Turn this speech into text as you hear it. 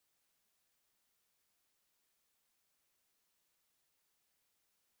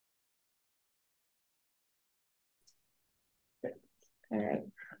All right.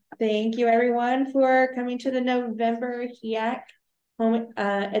 Thank you, everyone, for coming to the November HEAC Home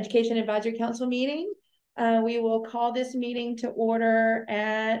Education Advisory Council meeting. We will call this meeting to order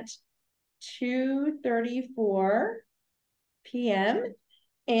at 2:34 p.m.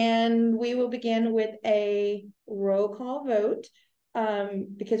 And we will begin with a roll call vote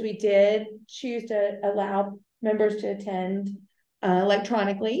because we did choose to allow members to attend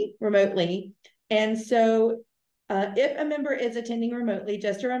electronically, remotely. And so if a member is attending remotely,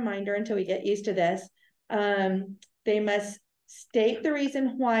 just a reminder until we get used to this, they must state the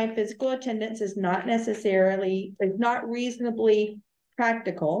reason why physical attendance is not reasonably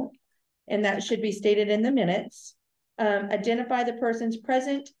practical, and that should be stated in the minutes. Identify the persons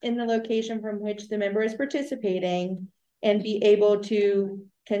present in the location from which the member is participating, and be able to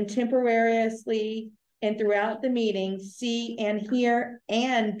contemporaneously and throughout the meeting see and hear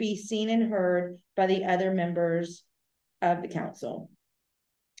and be seen and heard by the other members of the council.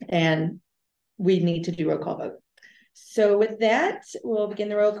 And we need to do roll call vote. So with that, we'll begin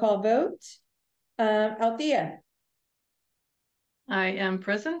the roll call vote. Althea. I am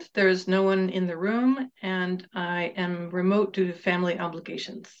present. There is no one in the room, and I am remote due to family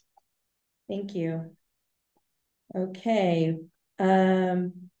obligations. Thank you. Okay.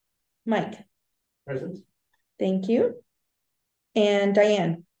 Mike. Present. Thank you. And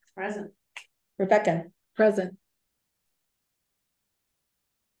Diane. Present. Rebecca. Present.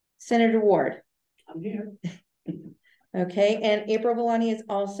 Senator Ward. I'm here. Okay, and April Villani is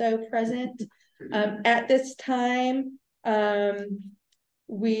also present. At this time,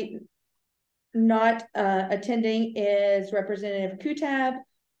 we not attending is Representative Kutab,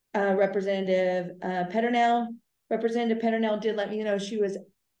 Representative Peternell. Representative Peternell did let me know she was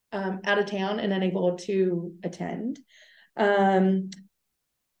out of town and unable to attend.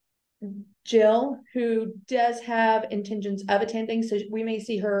 Jill, who does have intentions of attending, so we may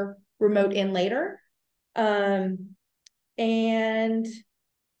see her remote in later. And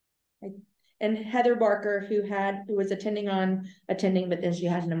Heather Barker, who was attending, but then she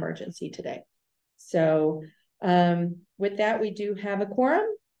had an emergency today. So with that, we do have a quorum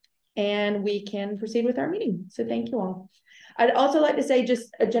and we can proceed with our meeting. So thank you all. I'd also like to say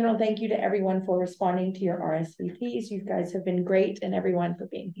just a general thank you to everyone for responding to your RSVPs. You guys have been great, and everyone for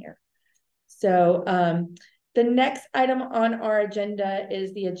being here. So the next item on our agenda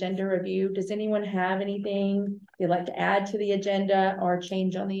is the agenda review. Does anyone have anything they'd like to add to the agenda or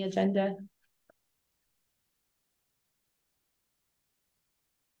change on the agenda?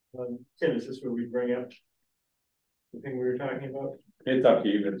 Tim, is this where we bring up the thing we were talking about? It's up to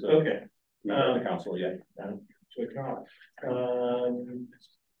you. It's okay. The council, yeah.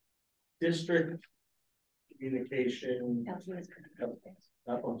 District communication. I'm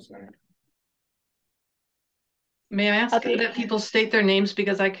sorry. May I ask that people state their names,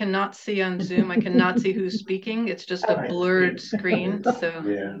 because I cannot see on Zoom. I cannot see who's speaking. It's just a blurred screen. So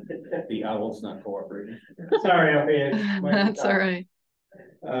yeah, the owl's not cooperating. Sorry, Althea. That's all right.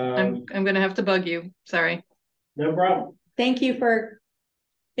 I'm gonna have to bug you. Sorry. No problem. Thank you for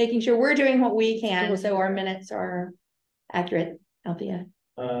making sure we're doing what we can so our minutes are accurate, Althea.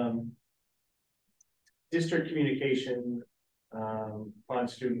 District communication on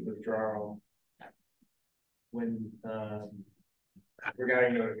student withdrawal when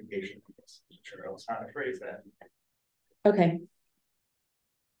regarding notification. I'm sure else how to phrase that. Okay.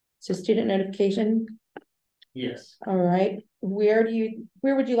 So student notification. Yes. All right. Where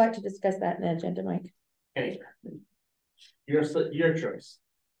would you like to discuss that in the agenda, Mike? Anywhere. Your choice.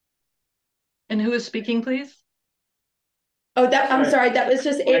 And who is speaking, please? Oh, I'm sorry. That was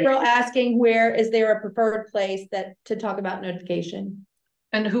just April asking where is there a preferred place to talk about notification?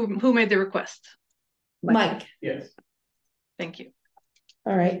 And who made the request? Mike. Yes. Thank you.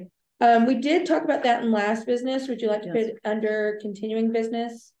 All right. We did talk about that in last business. Would you like to put it under continuing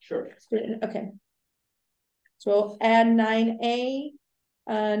business? Sure. Okay. So we'll add 9A,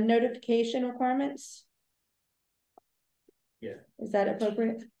 notification requirements. Yeah. Is that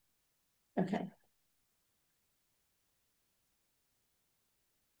appropriate? Okay.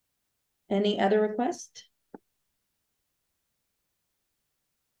 Any other requests?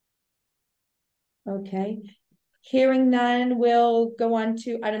 Okay. Hearing none, we'll go on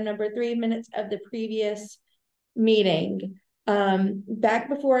to item number 3, minutes of the previous meeting. Back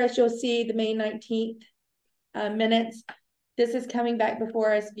before us, you'll see the May 19th minutes. This is coming back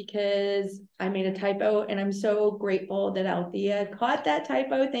before us because I made a typo, and I'm so grateful that Althea caught that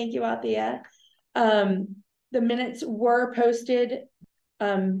typo. Thank you, Althea. The minutes were posted.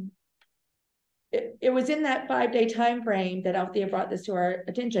 It was in that 5-day time frame that Althea brought this to our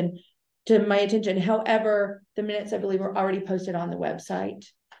attention. to my attention. However, the minutes, I believe, are already posted on the website.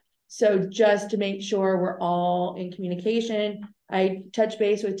 So just to make sure we're all in communication, I touched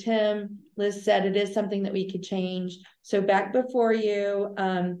base with Tim. Liz said it is something that we could change. So back before you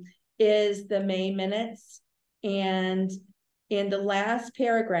is the May minutes. And in the last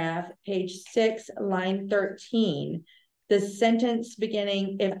paragraph, page 6, line 13, the sentence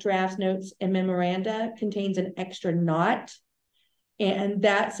beginning, if drafts, notes, and memoranda contains an extra not. And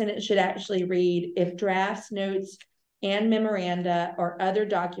that sentence should actually read, if drafts, notes, and memoranda or other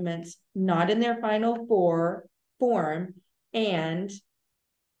documents not in their final form, and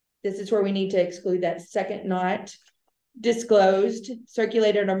this is where we need to exclude that second not, disclosed,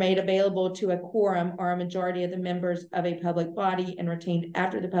 circulated, or made available to a quorum or a majority of the members of a public body and retained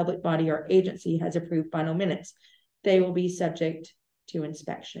after the public body or agency has approved final minutes. They will be subject to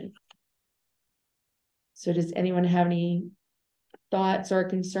inspection. So does anyone have any thoughts or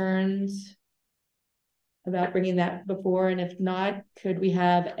concerns about bringing that before? And if not, could we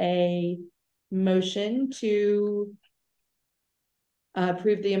have a motion to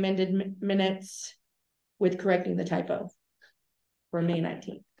approve the amended minutes with correcting the typo for May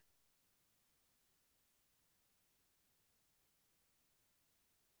 19th?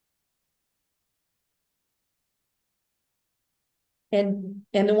 And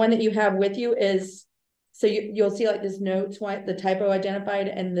the one that you have with you is, so you'll see like this notes, what the typo identified,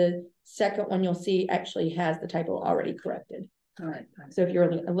 and the second one you'll see actually has the typo already corrected. All right. So if you're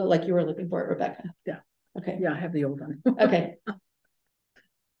like you were looking for it, Rebecca. Yeah. Okay. Yeah, I have the old one. Okay.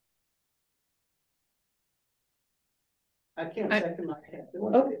 I can't second my head.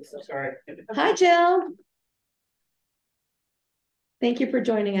 Oh. Sorry. Hi, Jill. Thank you for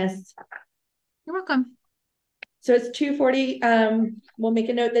joining us. You're welcome. So it's 2:40. We'll make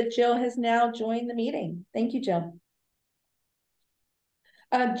a note that Jill has now joined the meeting. Thank you, Jill.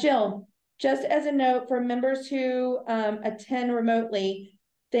 Jill, just as a note for members who attend remotely,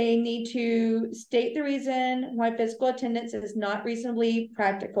 they need to state the reason why physical attendance is not reasonably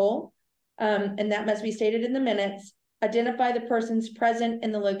practical, and that must be stated in the minutes. Identify the persons present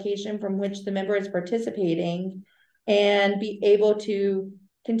in the location from which the member is participating, and be able to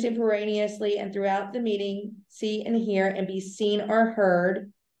contemporaneously and throughout the meeting see and hear and be seen or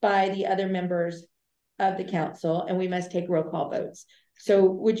heard by the other members of the council, and we must take roll call votes. So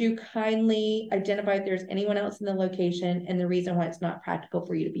would you kindly identify if there's anyone else in the location and the reason why it's not practical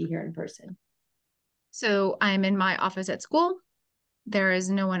for you to be here in person? So I'm in my office at school. There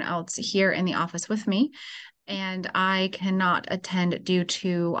is no one else here in the office with me, and I cannot attend due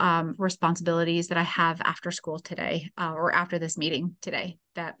to responsibilities that I have after school today, or after this meeting today,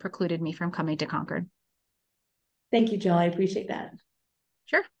 that precluded me from coming to Concord. Thank you, Jill. I appreciate that.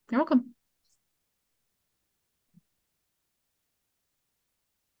 Sure, you're welcome.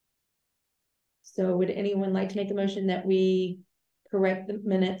 So would anyone like to make a motion that we correct the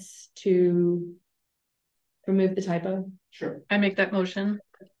minutes to remove the typo? Sure. I make that motion.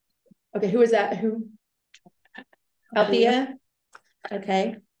 Okay, who is that? Who? Althea?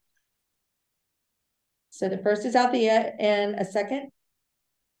 Okay. So the first is Althea, and a second?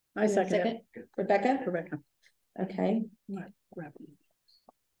 I second it. Rebecca? Rebecca. Okay. Grab it.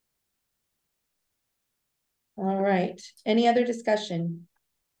 All right. Any other discussion?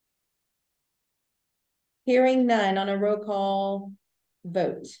 Hearing none, on a roll call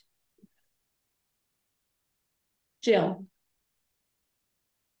vote. Jill.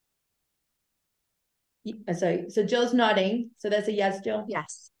 So Jill's nodding. So that's a yes, Jill?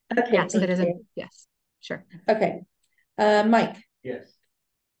 Yes. Okay. Yes, that is a you. yes. Sure. Okay. Mike. Yes.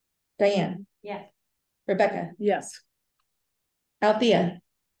 Diane. Yes. Rebecca. Yes. Althea.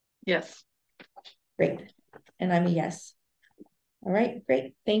 Yes. Great. And I'm a yes. All right,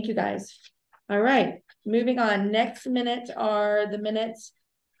 great. Thank you, guys. All right, moving on. Next minutes are the minutes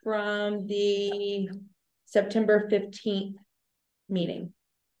from the September 15th meeting.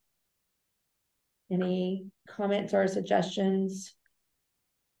 Any comments or suggestions?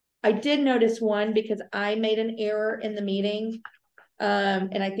 I did notice one because I made an error in the meeting.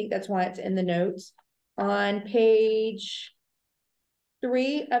 And I think that's why it's in the notes. On page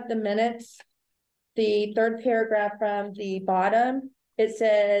 3 of the minutes, the third paragraph from the bottom, it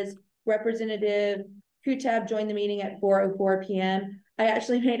says Representative Kutab joined the meeting at 4:04 p.m. I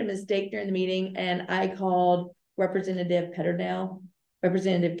actually made a mistake during the meeting and I called Representative Petterdale,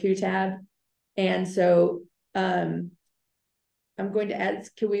 Representative Kutab. And so I'm going to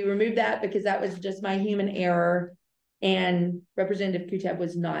ask, can we remove that? Because that was just my human error and Representative Kutab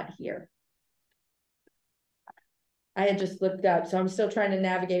was not here. I had just looked up, so I'm still trying to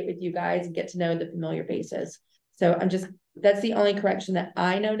navigate with you guys and get to know the familiar faces. So that's the only correction that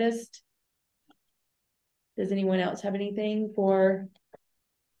I noticed. Does anyone else have anything for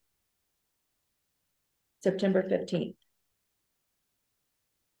September 15th?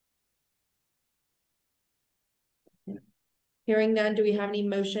 Hearing none, do we have any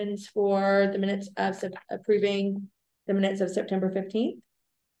motions for the minutes of approving the minutes of September 15th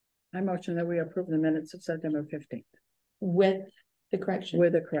I motion that we approve the minutes of September 15th with the correction?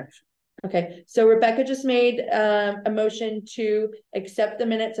 with a correction. Okay, so Rebecca just made a motion to accept the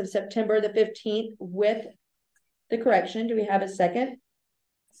minutes of September the 15th with the correction. Do we have a second?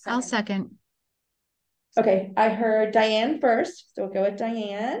 I'll second. Okay, I heard Diane first, so we'll go with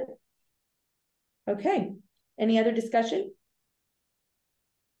Diane. Okay, any other discussion?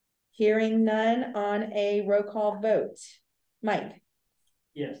 Hearing none on a roll call vote. Mike,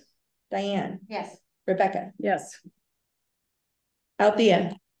 Yes. Diane, Yes. Rebecca, Yes,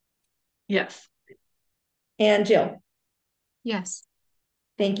 Althea, Yes. and Jill. Yes.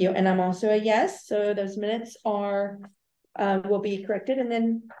 Thank you, and I'm also a yes, so those minutes are, will be corrected and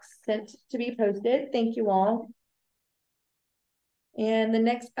then sent to be posted. Thank you all. And the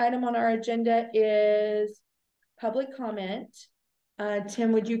next item on our agenda is public comment.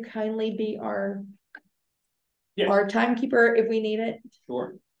 Tim, would you kindly be our Yes, timekeeper if we need it?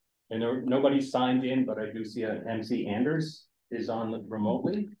 sure. And nobody signed in, but I do see an MC Anders is on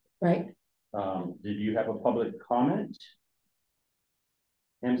remotely. Right, Did you have a public comment?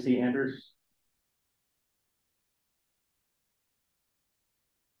 MC Anders?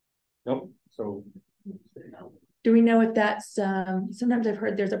 Nope, so. do we know if that's, sometimes I've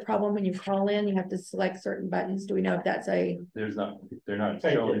heard there's a problem when you call in, you have to select certain buttons. Do we know if that's a, There's not, they're not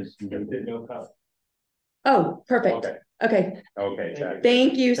Thank showing. you. No comment. oh, perfect. Okay, Okay, okay, Jack.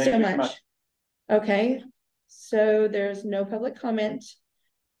 thank you Thank so you so much. Okay, so there's no public comment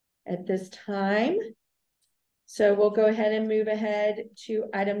at this time. So we'll go ahead and move ahead to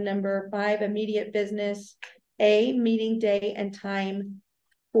item number 5, immediate business. A meeting day and time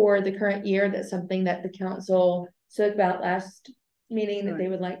for the current year. That's something that the council spoke about last meeting that they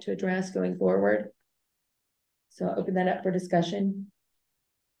would like to address going forward. So I'll open that up for discussion.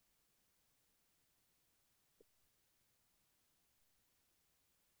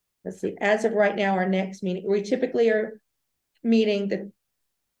 Let's see, as of right now, our next meeting, we typically are meeting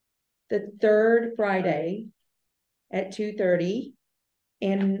the third Friday at 2:30.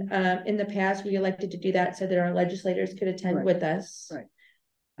 And in the past, we elected to do that so that our legislators could attend Right. with us. Right.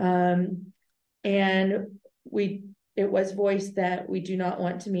 And it was voiced that we do not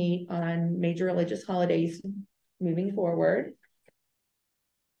want to meet on major religious holidays moving forward.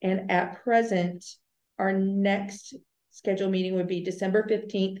 And at present, our next scheduled meeting would be December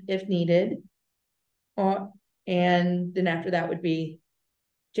 15th if needed. And then after that would be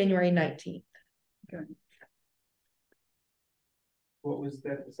January 19th. okay. What was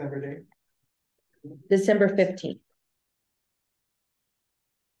that December date? December 15th.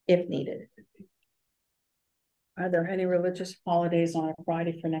 If needed. Are there any religious holidays on a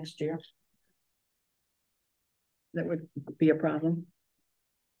Friday for next year? That would be a problem?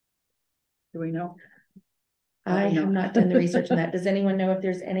 Do we know? I No. have not done the research on that. Does anyone know if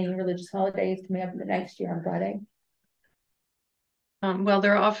there's any religious holidays coming up in the next year on Friday? Well,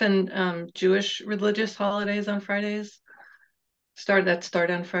 there are often Jewish religious holidays on Fridays. Start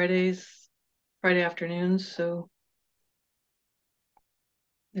on Fridays, Friday afternoons. So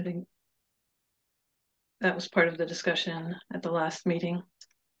I think that was part of the discussion at the last meeting.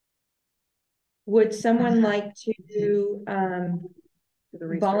 Would someone like to Do the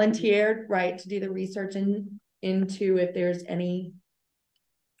research. volunteer, right, to do the research into if there's any?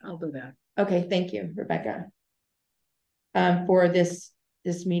 I'll do that. Okay, thank you, Rebecca. For this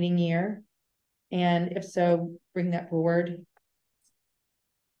meeting year, and if so, bring that forward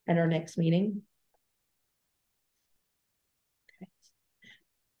at our next meeting. Okay.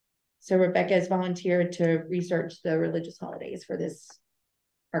 So Rebecca has volunteered to research the religious holidays for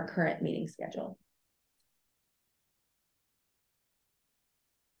our current meeting schedule.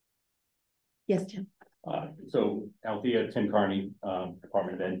 Yes, Tim. So Althea, Tim Carney,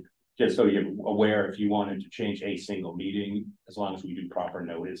 Department of Ed, just so you're aware, if you wanted to change a single meeting, as long as we do proper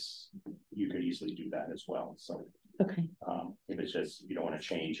notice, you could easily do that as well. So Okay, if it's just, you don't want to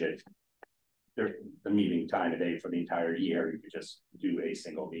change it, the meeting time and day for the entire year, you could just do a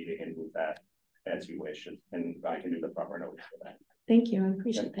single meeting and move that as you wish, and I can do the proper notice for that. thank you, I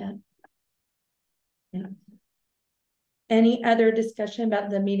appreciate that. Yeah. Any other discussion about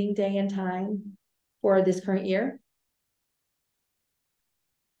the meeting day and time for this current year?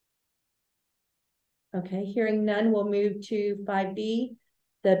 Okay, hearing none, we'll move to 5B,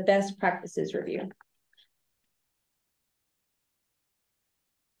 the best practices review.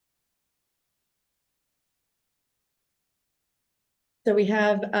 So we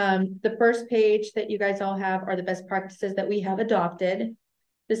have, the first page that you guys all have are the best practices that we have adopted.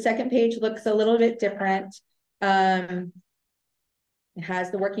 The second page looks a little bit different. It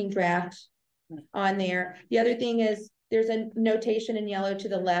has the working draft on there. The other thing is there's a notation in yellow to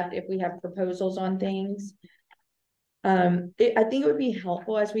the left if we have proposals on things. I think it would be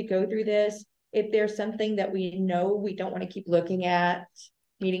helpful as we go through this, if there's something that we know we don't want to keep looking at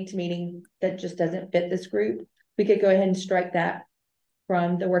meeting to meeting that just doesn't fit this group, we could go ahead and strike that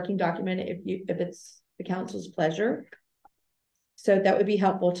from the working document if it's the council's pleasure. So that would be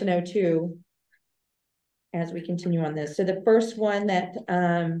helpful to know too, as we continue on this. So the first one that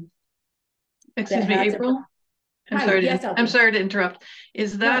Excuse me, has April? Hi, yes, I'm Althea. sorry to interrupt.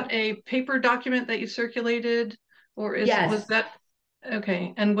 Is that No. a paper document that you circulated? Or was Yes. that,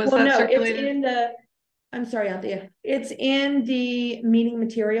 okay, and was Well, that no, it's circulated? in the, I'm sorry, Althea. It's in the meeting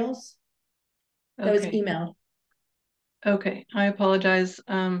materials that was Okay, emailed. okay, I apologize.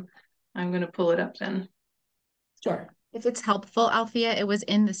 I'm gonna pull it up then. Sure. If it's helpful, Althea, it was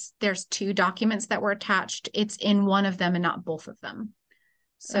in this, there's two documents that were attached. It's in one of them and not both of them.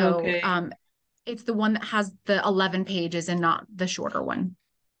 So, Okay. it's the one that has the 11 pages and not the shorter one.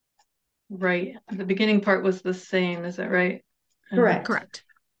 Right, the beginning part was the same, is that right? Correct. Correct.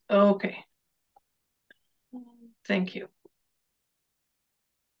 Okay. Thank you.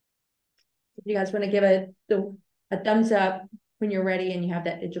 If you guys want to give a thumbs up when you're ready and you have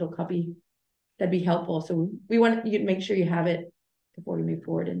that digital copy, that'd be helpful. So we want you to make sure you have it before we move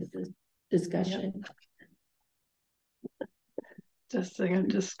forward into this discussion. Just a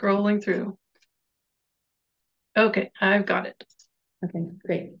second, just scrolling through. Okay, I've got it. Okay,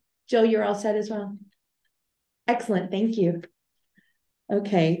 great. Jill, you're all set as well? Excellent, thank you.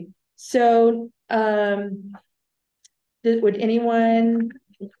 Okay, so would anyone,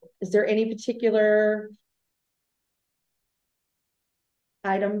 is there any particular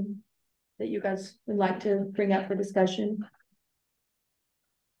item that you guys would like to bring up for discussion?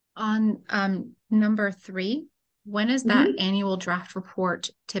 On number 3, when is that annual draft report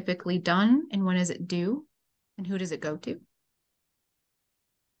typically done and when is it due? And who does it go to?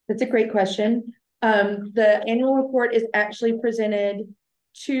 That's a great question. The annual report is actually presented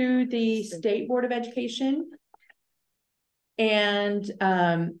to the State Board of Education. And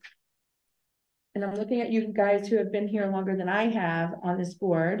I'm looking at you guys who have been here longer than I have on this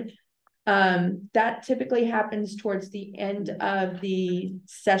board. That typically happens towards the end of the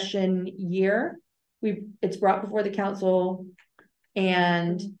session year. It's brought before the council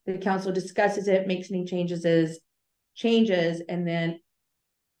and the council discusses it, makes any changes, and then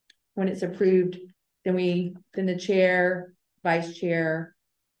when it's approved, then the chair, vice chair,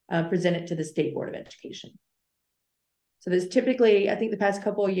 present it to the State Board of Education. So there's typically, I think the past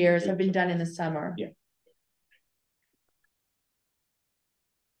couple of years have been done in the summer. Yeah.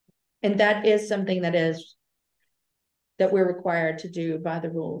 And that is something that we're required to do by the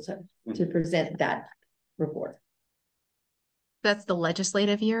rules to present that report. That's the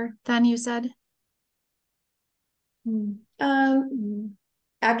legislative year, then you said?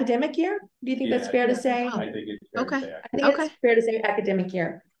 Academic year? Do you think that's fair to say? I think it's fair to say. I think it's fair to say academic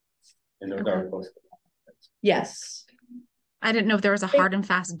year. In those articles. Yes. I didn't know if there was a hard and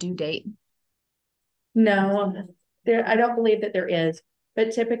fast due date. No, I don't believe that there is,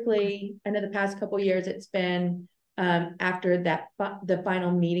 but typically, I know the past couple of years, it's been after the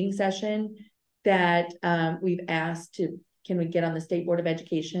final meeting session that we've asked can we get on the State Board of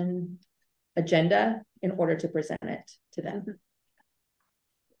Education agenda in order to present it to them.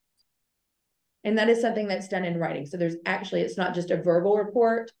 And that is something that's done in writing. So it's not just a verbal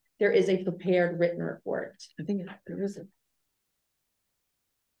report, there is a prepared written report. I think there is a.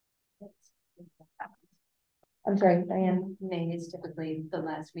 I'm sorry, Diane. May is typically the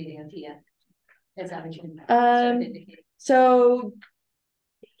last meeting of HEAC. Is that what you So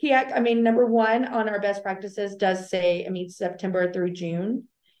HEAC, I mean, number one on our best practices does say, September through June.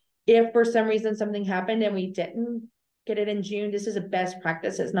 If for some reason something happened and we didn't get it in June, this is a best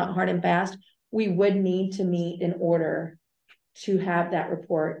practice. It's not hard and fast. We would need to meet in order to have that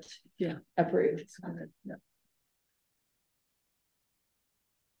report approved. Yeah.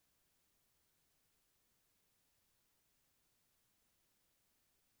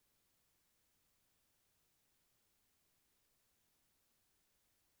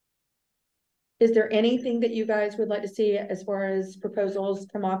 Is there anything that you guys would like to see as far as proposals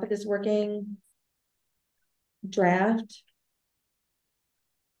come off of this working draft?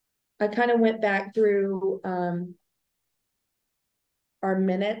 I kind of went back through our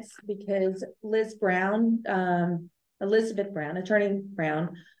minutes because Elizabeth Brown, Attorney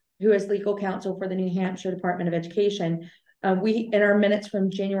Brown, who is legal counsel for the New Hampshire Department of Education, We, in our minutes from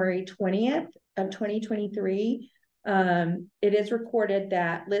January 20th of 2023, it is recorded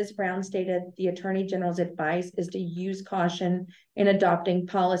that Liz Brown stated the Attorney General's advice is to use caution in adopting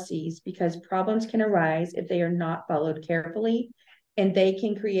policies because problems can arise if they are not followed carefully, and they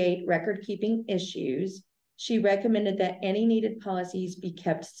can create record-keeping issues. She recommended that any needed policies be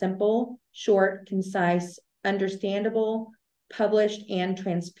kept simple, short, concise, understandable, published, and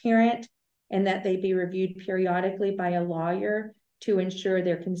transparent, and that they be reviewed periodically by a lawyer to ensure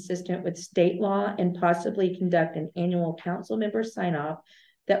they're consistent with state law, and possibly conduct an annual council member sign-off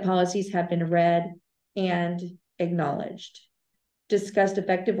that policies have been read and acknowledged. Discussed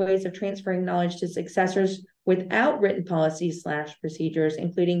effective ways of transferring knowledge to successors without written policies / procedures,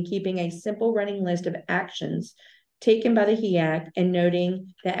 including keeping a simple running list of actions taken by the HEAC and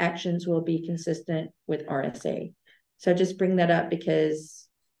noting that actions will be consistent with RSA. So just bring that up because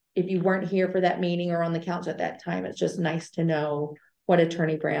if you weren't here for that meeting or on the council at that time, it's just nice to know what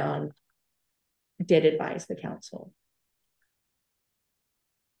Attorney Brown did advise the council.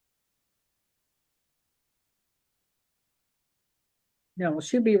 Now, will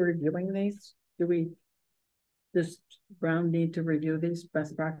she be reviewing these? Does Brown need to review these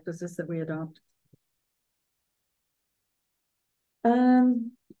best practices that we adopt? Let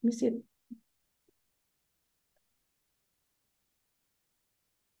me see.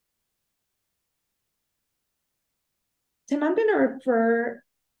 Tim, I'm going to refer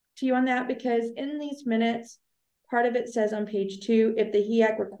to you on that because in these minutes, part of it says on page 2, if the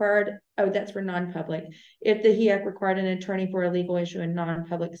HEAC required, oh, that's for non-public. If the HEAC required an attorney for a legal issue in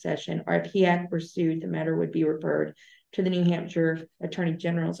non-public session, or if HEAC were sued, the matter would be referred to the New Hampshire Attorney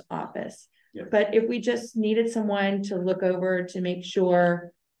General's office. Yep. But if we just needed someone to look over to make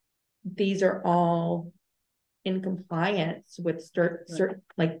sure these are all in compliance with certain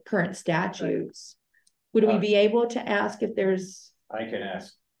like current statutes, would we be able to ask if there's? I can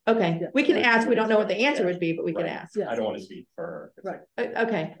ask. Okay, Yeah. we can ask. We don't know what the answer would be, but we Right. can ask. Yeah. I don't want to speak for her. Right.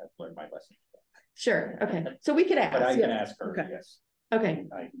 Okay, I've learned my lesson. sure. Okay, so we could But I ask. can ask her, Okay. yes. Okay,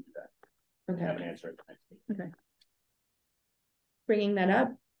 I can do that. Have okay. an answer. Bringing that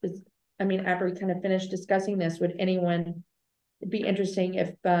up is, I mean, after we kind of finish discussing this, would anyone, it'd be interesting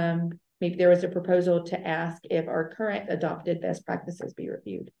if maybe there was a proposal to ask if our current adopted best practices be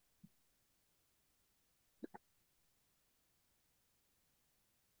reviewed.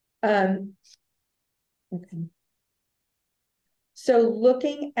 Okay. So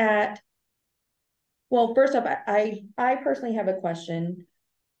looking at, well, first off, I personally have a question.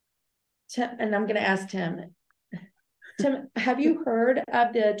 Tim, and I'm going to ask Tim. Tim, have you heard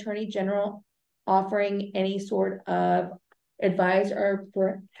of the Attorney General offering any sort of advice, or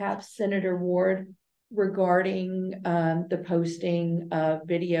perhaps Senator Ward, regarding the posting of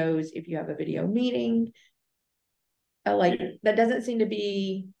videos if you have a video meeting? That doesn't seem to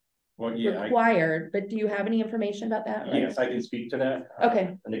be Well, yeah, required, but do you have any information about that? yes, I can speak to that.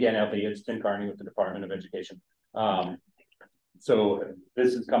 Okay. And again, Althea, it's Tim Carney with the Department of Education. So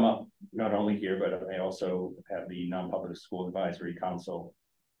this has come up not only here, but I also have the Non-Public School Advisory Council,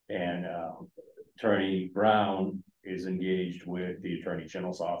 and Attorney Brown is engaged with the Attorney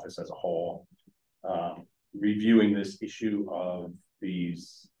General's office as a whole, reviewing this issue of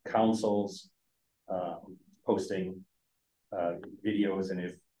these councils posting videos, and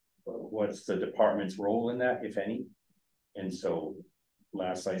if what's the department's role in that, if any. And so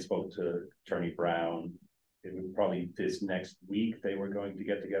last I spoke to Attorney Brown, it would probably this next week they were going to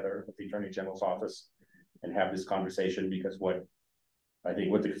get together with the Attorney General's office and have this conversation, because what I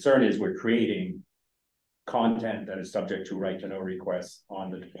think what the concern is, we're creating content that is subject to right to know requests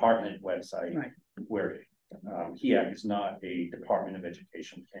on the department website, Right. where HEAC is not a Department of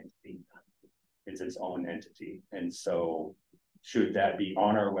Education entity. It's its own entity. And so should that be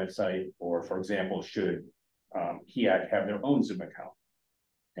on our website, or for example, should HEAC have their own Zoom account?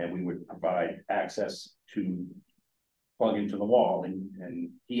 And we would provide access to plug into the wall, and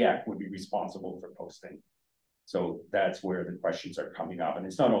HEAC would be responsible for posting. So that's where the questions are coming up. And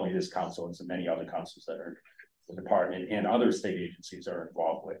it's not only this council, it's many other councils that are the department and other state agencies are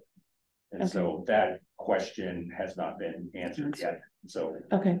involved with. And so that question has not been answered yet. So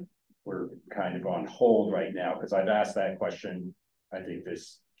Okay. we're kind of on hold right now, because I've asked that question. I think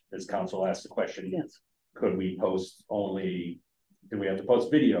this council asked the question, Yes. could we post only, do we have to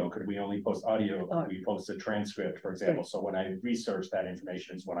post video? Could we only post audio? Could we post a transcript, for example? So when I researched that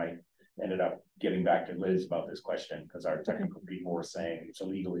information is when I ended up getting back to Liz about this question, because our technical people were saying it's a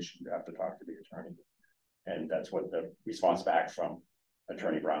legal issue, you have to talk to the attorney. And that's what the response back from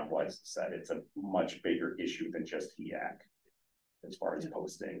Attorney Brown was, that it's a much bigger issue than just HEAC as far as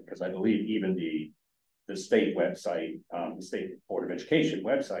posting, because I believe even the the state website, the State Board of Education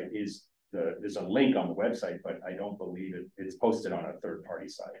website there's a link on the website, but I don't believe it's posted on a third-party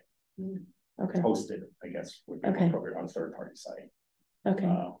site. Okay, Posted, I guess, would be Okay. appropriate on a third-party site. okay,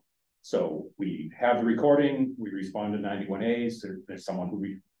 So we have the recording, we respond to 91As, there's someone who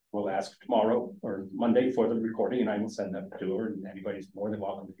we will ask tomorrow or Monday for the recording, and I will send that to her, and anybody's more than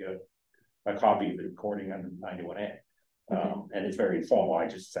welcome to get a copy of the recording on 91A. And it's very informal, I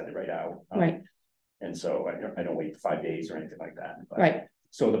just send it right out. right, And so I don't wait 5 days or anything like that. But, right,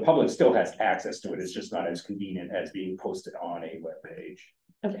 so the public still has access to it, it's just not as convenient as being posted on a web page.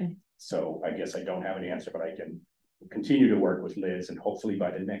 okay, So I guess I don't have an answer, but I can continue to work with Liz, and hopefully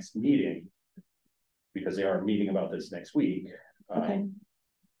by the next meeting, because they are meeting about this next week. okay,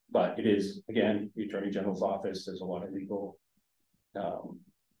 But it is, again, the Attorney General's office, there's a lot of legal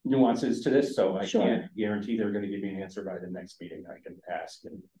nuances to this, so I Sure. can't guarantee they're gonna give me an answer by the next meeting. I can ask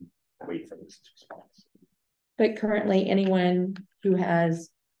and wait for this response. but currently anyone who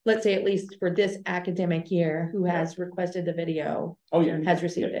has, let's say at least for this academic year, who has requested the video Oh, yeah. has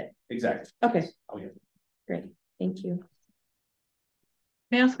received it. Exactly. Okay. Oh, yeah. Great, thank you.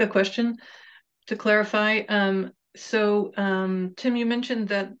 May I ask a question to clarify? Tim, you mentioned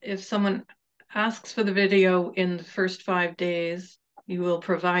that if someone asks for the video in the first 5 days, you will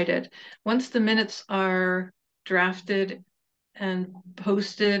provide it. Once the minutes are drafted and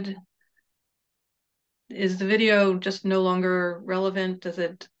posted, is the video just no longer relevant? Is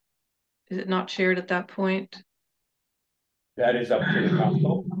it not shared at that point? That is up to the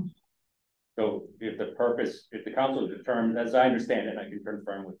council. So if the council determined, as I understand it, I can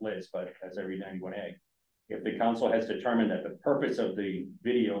confirm with Liz, but as I read 91A, if the council has determined that the purpose of the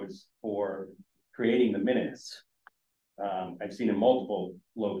video is for creating the minutes, I've seen in multiple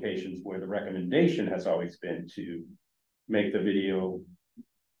locations where the recommendation has always been to make the video,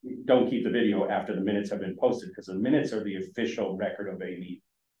 don't keep the video after the minutes have been posted, because the minutes are the official record of a meeting.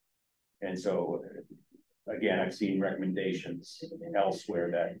 And so, again, I've seen recommendations elsewhere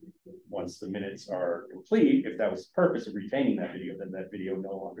that once the minutes are complete, if that was the purpose of retaining that video, then that video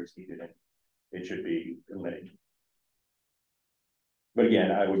no longer is needed and it should be eliminated. But again,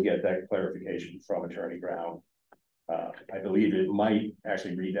 I would get that clarification from Attorney Brown. I believe it might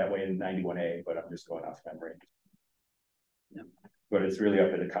actually read that way in 91A, but I'm just going off memory. Yeah. But it's really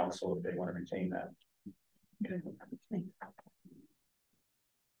up to the council if they want to retain that. Okay.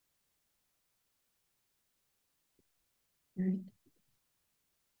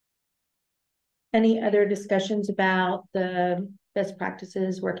 Any other discussions about the best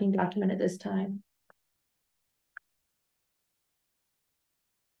practices working document at this time?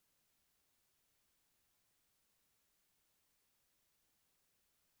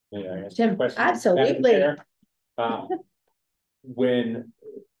 Yeah, Tim, absolutely.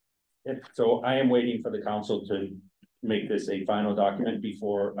 So I am waiting for the council to make this a final document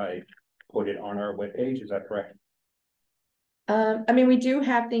before I put it on our webpage, is that correct? I mean, we do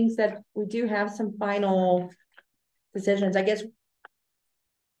have some final decisions, I guess.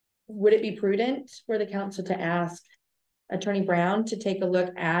 Would it be prudent for the council to ask Attorney Brown to take a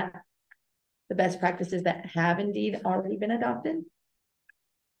look at the best practices that have indeed already been adopted?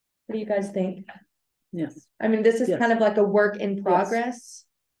 What do you guys think? Yes, I mean, this is Yes. kind of like a work in progress.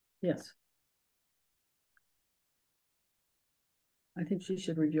 yes. I think she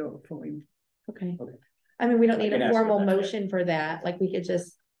should review it before we. Okay. Okay. I mean, we don't I need can a ask for formal that, yeah. motion for that, like we could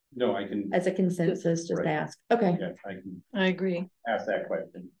just, No, I can, as a consensus, just Right. ask. Okay, yeah, I can I agree. ask that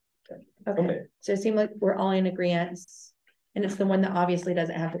question. okay. So it seemed like we're all in agreement. And it's the one that obviously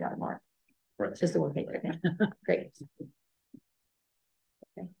doesn't have the watermark. Right. It's just the one paper now. Great.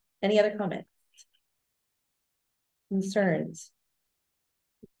 Okay. Any other comments? Concerns?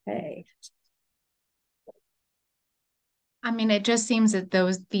 Okay. I mean, it just seems that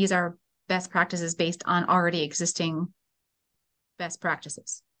these are best practices based on already existing best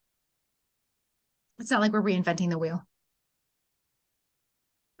practices. It's not like we're reinventing the wheel.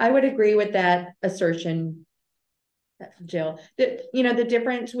 I would agree with that assertion, Jill. The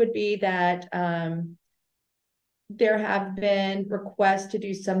difference would be that there have been requests to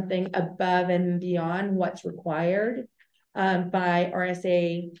do something above and beyond what's required by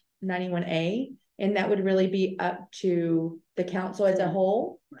RSA 91A, and that would really be up to the council as a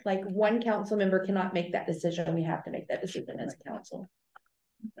whole. Like one council member cannot make that decision. We have to make that decision as a council.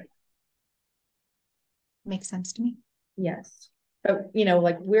 Makes sense to me. Yes. But,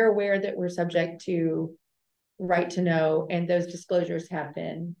 like we're aware that we're subject to right to know, and those disclosures have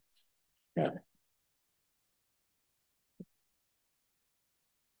been made.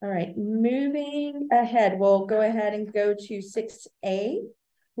 All right, moving ahead, we'll go ahead and go to 6A.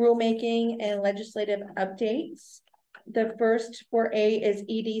 rulemaking and legislative updates. The first for A is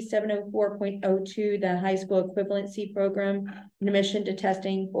ED 704.02, the high school equivalency program, in admission to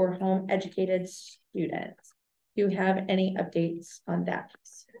testing for home educated students. Do you have any updates on that?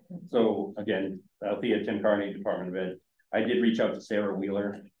 So again, Althea Tim Carney, Department of Ed. I did reach out to Sarah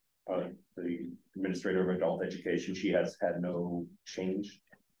Wheeler, the Administrator of Adult Education. She has had no change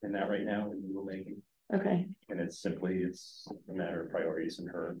in that right now in rulemaking. Okay. And it's a matter of priorities in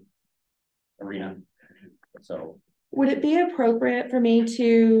her arena. So would it be appropriate for me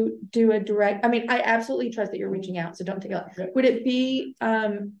to do a direct, I mean, I absolutely trust that you're reaching out, so don't take it. Would it be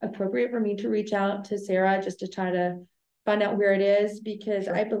appropriate for me to reach out to Sarah just to try to find out where it is? Because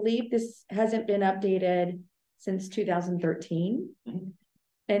I believe this hasn't been updated since 2013. Mm-hmm.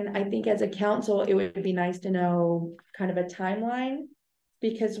 And I think as a council, it would be nice to know kind of a timeline,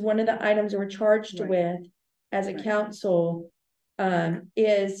 because one of the items we're charged with as a council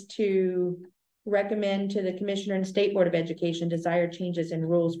is to recommend to the Commissioner and State Board of Education desired changes in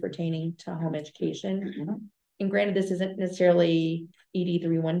rules pertaining to home education. Mm-hmm. And granted, this isn't necessarily ED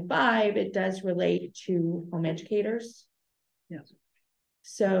 315, it does relate to home educators. Yes.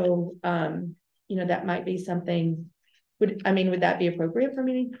 So, that might be something, would that be appropriate for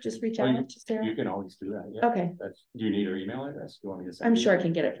me to just reach out to Sarah? you can always do that. Yeah. Okay. Do you need her email address? Do you want me to send I'm you? sure I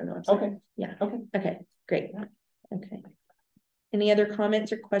can get it from the website. Okay. Yeah. Okay. Okay, great. Okay. Any other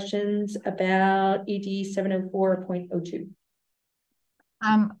comments or questions about ED 704.02?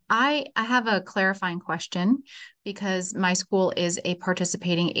 I have a clarifying question, because my school is a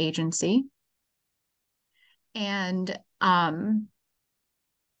participating agency. And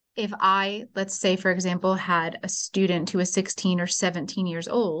if I, let's say, for example, had a student who was 16 or 17 years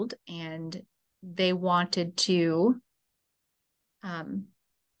old and they wanted to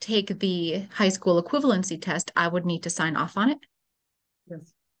take the high school equivalency test, I would need to sign off on it.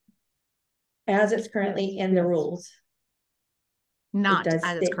 Yes. As it's currently in the rules. Not does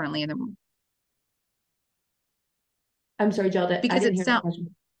as it's state- currently in the. I'm sorry, Jelda, I Because didn't it hear that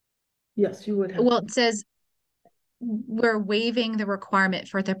question. Yes, you would have. Well, it says we're waiving the requirement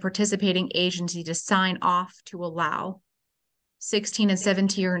for the participating agency to sign off to allow 16 and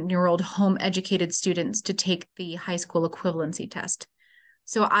 17-year-old home educated students to take the high school equivalency test.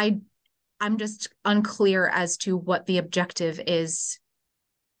 So I'm just unclear as to what the objective is.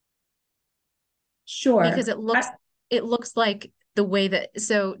 Sure. Because it looks like the way that,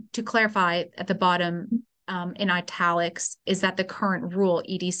 so to clarify at the bottom in italics, is that the current rule,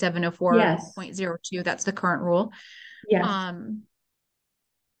 ED 704.02, that's the current rule. Yes.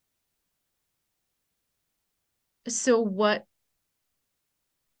 So what?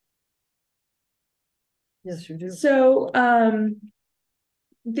 Yes, you do. So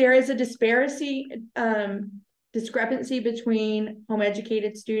there is a discrepancy between home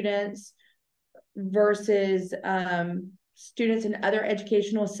educated students versus students in other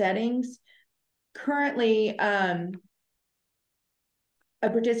educational settings. Currently, a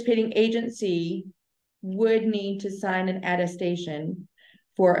participating agency would need to sign an attestation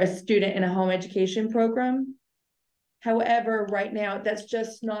for a student in a home education program. However, right now, that's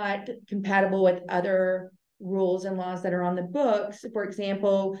just not compatible with other rules and laws that are on the books. For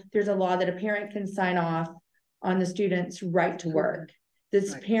example, there's a law that a parent can sign off on the student's right to work.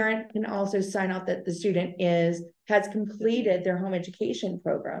 This parent can also sign off that the student has completed their home education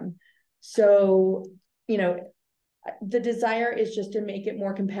program. So, the desire is just to make it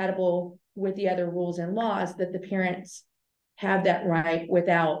more compatible with the other rules and laws, that the parents have that right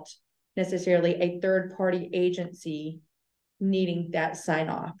without necessarily a third-party agency needing that sign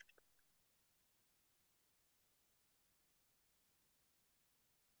off.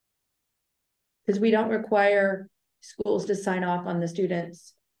 Because we don't require schools to sign off on the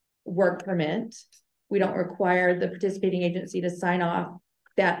student's work permit. We don't require the participating agency to sign off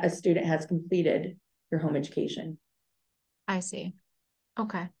that a student has completed their home education. I see.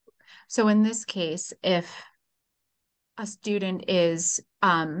 Okay. So in this case, if a student is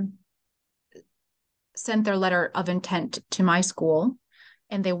sent their letter of intent to my school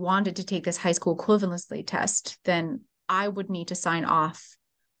and they wanted to take this high school equivalency test, then I would need to sign off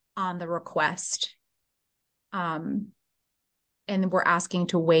on the request. And we're asking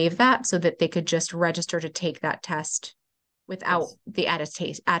to waive that so that they could just register to take that test without the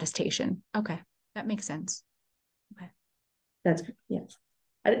attestation. Okay, that makes sense. Okay. That's, yes.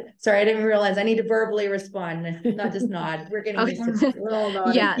 Sorry, I didn't realize I need to verbally respond, not just nod. We're getting Okay. used to it. We're all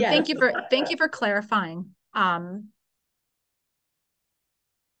nodding. Yeah, Yes. thank you for clarifying.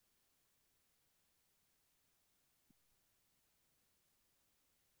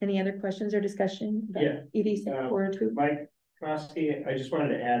 Any other questions or discussion? Yeah. ED 742. Mike, Krosky, I just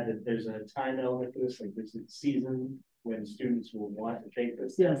wanted to add that there's a time element to this, like this is season when students will want to take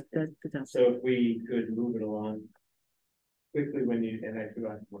this. Yes, So if we could move it along quickly when you, and I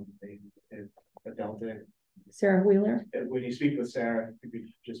forgot one thing, Delta, Sarah Wheeler. when you speak with Sarah, you could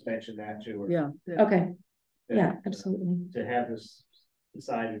just mention that to her. yeah. Okay, that, yeah, absolutely. To have this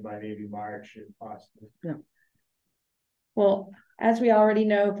decided by maybe March if possible. Yeah. Well, as we already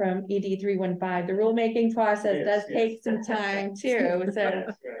know from ED 315, the rulemaking process Yes, does yes. take some time too. So That's right.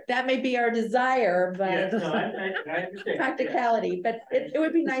 that may be our desire, Yeah, but no, I understand. practicality, but it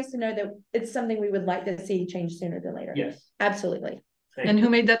would be nice to know that it's something we would like to see change sooner than later. Yes. Absolutely. Thank And you. who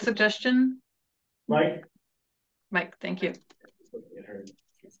made that suggestion? Mike? Mike, thank you.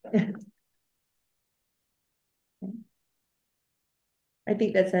 I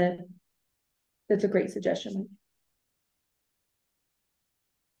think that's a great suggestion.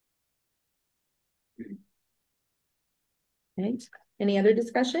 Okay, any other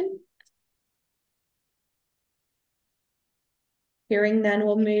discussion? Hearing none,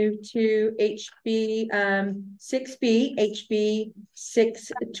 we'll move to HB 6B, HB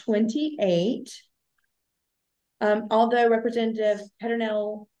 628. Although Representative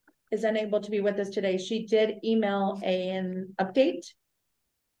Peternell is unable to be with us today, she did email an update,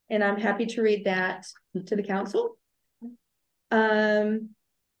 and I'm happy to read that to the council.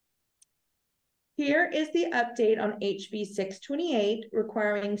 Here is the update on HB 628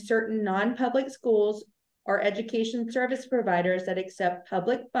 requiring certain non-public schools or education service providers that accept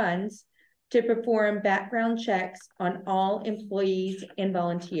public funds to perform background checks on all employees and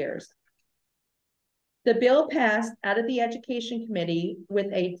volunteers. The bill passed out of the Education Committee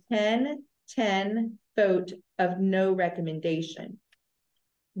with a 10-10 vote of no recommendation.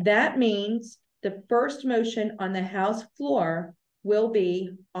 That means the first motion on the House floor will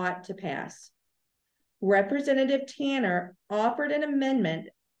be ought to pass. Representative Tanner offered an amendment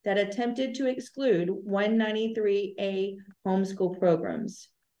that attempted to exclude 193A homeschool programs.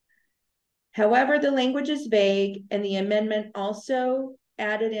 However, the language is vague, and the amendment also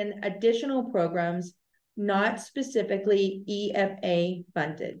added in additional programs not specifically EFA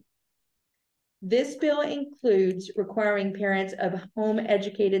funded. This bill includes requiring parents of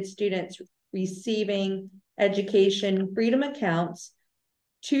home-educated students receiving education freedom accounts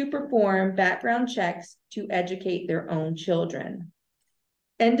to perform background checks to educate their own children.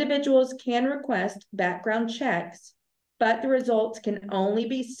 Individuals can request background checks, but the results can only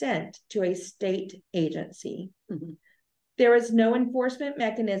be sent to a state agency. Mhm. There is no enforcement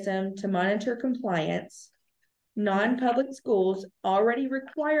mechanism to monitor compliance. Non-public schools already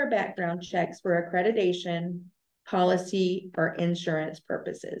require background checks for accreditation, policy, or insurance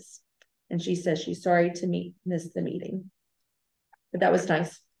purposes. And she says she's sorry to miss the meeting. But that was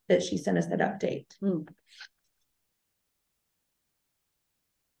nice that she sent us that update.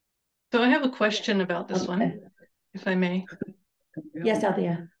 So I have a question about this one, if I may. Yes,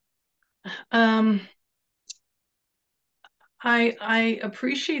 Althea. I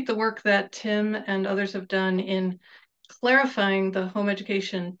appreciate the work that Tim and others have done in clarifying the home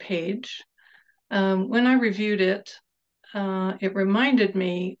education page. When I reviewed it, it reminded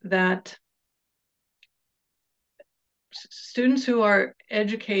me that students who are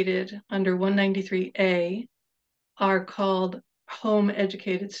educated under 193A are called home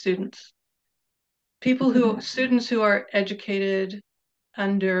educated students. Students who are educated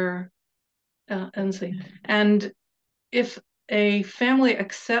under, and if a family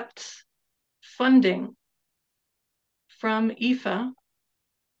accepts funding from EFA,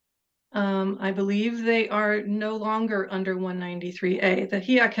 I believe they are no longer under 193A. The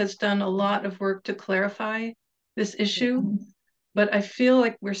HEAC has done a lot of work to clarify this issue, but I feel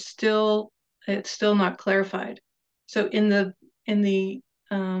like it's still not clarified. So in the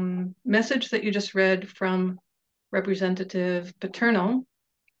message that you just read from Representative Paternal,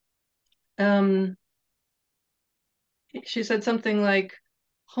 she said something like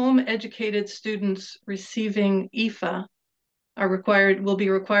home educated students receiving EFA will be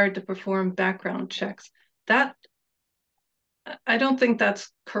required to perform background checks. That, I don't think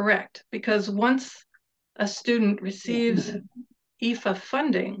that's correct, because once a student receives EFA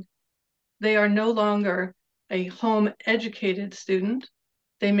funding, they are no longer a home educated student.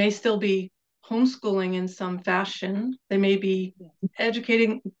 They may still be homeschooling in some fashion. They may be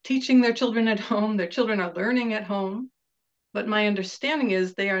teaching their children at home. Their children are learning at home. But my understanding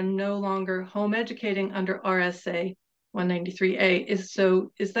is they are no longer home educating under RSA 193A.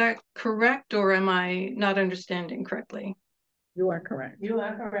 Is that correct, or am I not understanding correctly? You are correct. You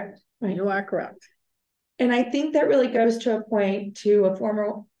are correct. Right. You are correct. And I think that really goes to a point to a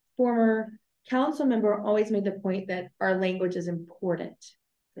former council member always made the point that our language is important,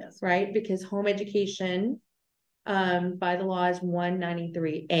 Yes. right? Because home education, by the law is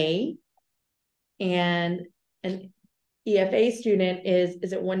 193A. And an EFA student is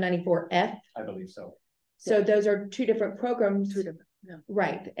it 194F? I believe so. So those are two different programs. Two different, yeah.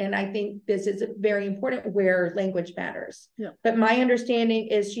 Right. And I think this is very important where language matters. Yeah. But my understanding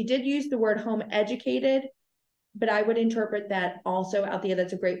is she did use the word home educated, but I would interpret that also, Althea,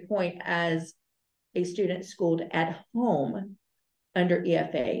 that's a great point, as a student schooled at home under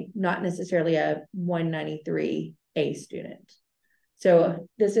EFA, not necessarily a 193A student. So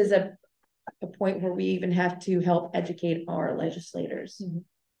this is a point where we even have to help educate our legislators. Mm-hmm.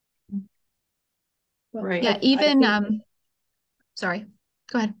 Well, Right. Yeah, even, sorry,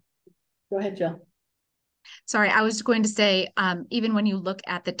 go ahead. Go ahead, Jill. Sorry, I was going to say, even when you look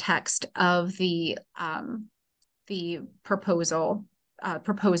at the text of the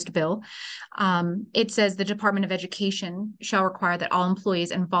proposed bill, it says the Department of Education shall require that all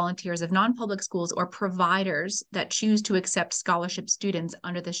employees and volunteers of non-public schools or providers that choose to accept scholarship students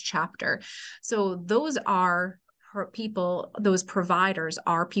under this chapter. So those are people, those providers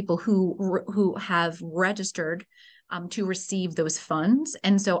are people who have registered to receive those funds.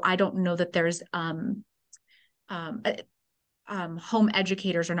 And so I don't know that there's home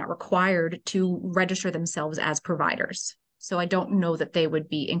educators are not required to register themselves as providers. So I don't know that they would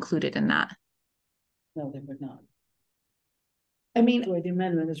be included in that. No, they would not. I mean, The way the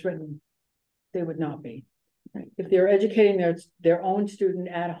amendment is written, they would not be. Right. If they're educating their own student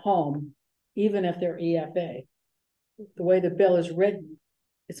at home, even if they're EFA, the way the bill is written,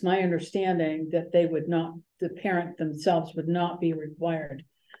 it's my understanding that they would not, the parent themselves would not be required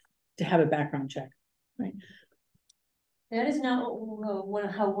to have a background check. Right. That is not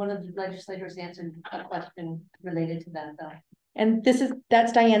how one of the legislators answered a question related to that, though. and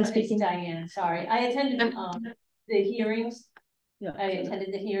that's Diane speaking. It's Diane, sorry. I attended the hearings. Yeah. I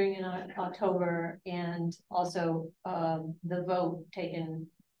attended the hearing in October, and also the vote taken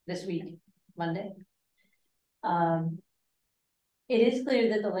this week, Monday. It is clear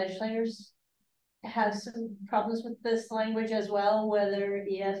that the legislators have some problems with this language as well, whether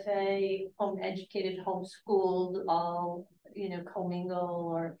EFA, home educated, homeschooled, all, commingle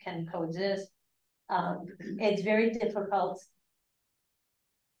or can coexist. It's very difficult.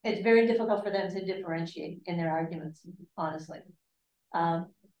 It's very difficult for them to differentiate in their arguments, honestly. But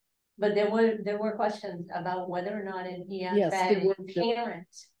there were questions about whether or not an EFA parent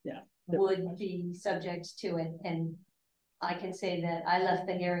would be subject to it, and I can say that I left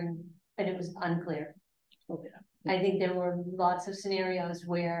the hearing and it was unclear. Okay. I think there were lots of scenarios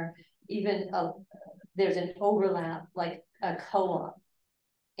where even there's an overlap, like a co-op,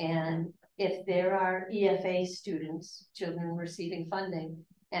 and if there are EFA students, children receiving funding,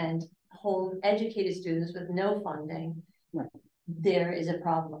 and home educated students with no funding, right, there is a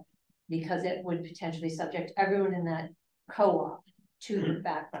problem, because it would potentially subject everyone in that co-op to the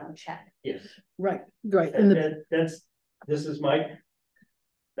background check. Yes. Right. And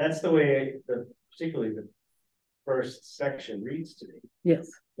that's the way particularly the first section reads to me. Yes.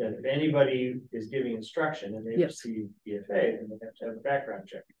 That if anybody is giving instruction and they receive EFA, then they have to have a background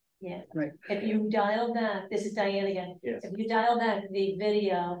check. Yeah. Right. If you dial back, this is Diane again. Yes. If you dial back the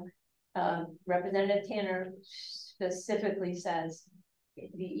video, Representative Tanner specifically says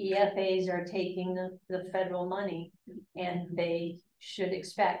the EFAs are taking the federal money and they should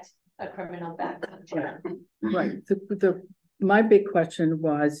expect a criminal background check. Right. My big question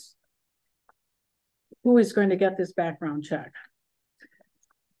was, who is going to get this background check?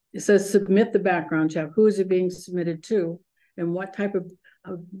 It says submit the background check. Who is it being submitted to? And what type of,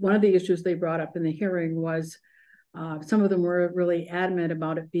 one of the issues they brought up in the hearing was some of them were really adamant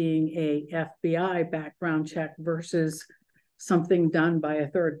about it being a FBI background check versus something done by a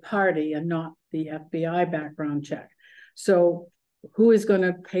third party and not the FBI background check. So who is going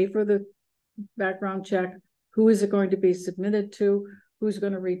to pay for the background check? Who is it going to be submitted to? Who's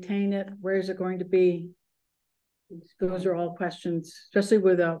going to retain it? Where is it going to be? Those are all questions, especially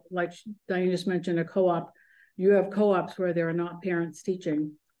with like Diane just mentioned, a co-op. You have co-ops where there are not parents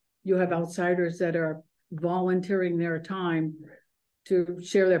teaching. You have outsiders that are volunteering their time to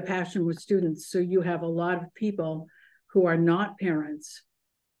share their passion with students. So you have a lot of people who are not parents.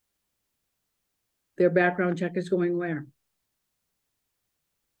 Their background check is going where?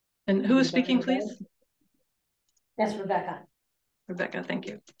 And who is speaking, please? That's Rebecca. Rebecca, thank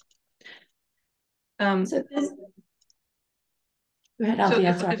you. So go ahead, so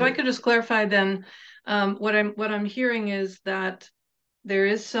Althea, if I could just clarify then, what I'm hearing is that there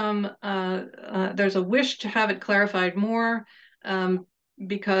is some there's a wish to have it clarified more,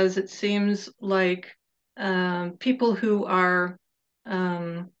 because it seems like people who are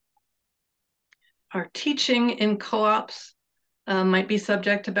teaching in co-ops might be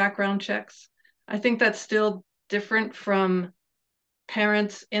subject to background checks. I think that's still different from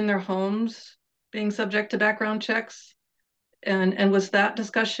parents in their homes being subject to background checks. And was that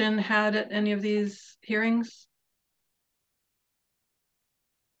discussion had at any of these hearings?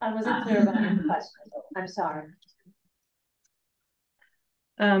 I wasn't clear about your question. I'm sorry.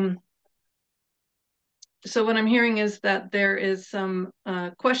 So what I'm hearing is that there is some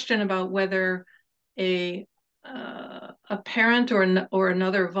question about whether a parent or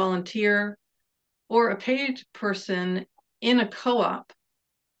another volunteer or a paid person in a co-op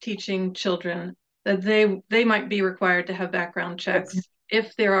teaching children, that they might be required to have background checks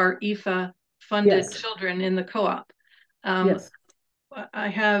if there are IFA funded children in the co-op. Yes. I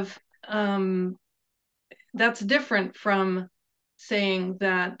have that's different from saying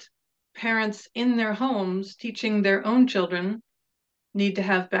that parents in their homes teaching their own children need to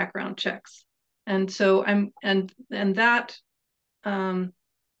have background checks. And so that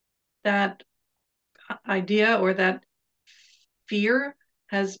that idea or that fear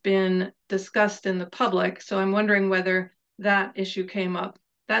has been discussed in the public. So I'm wondering whether that issue came up,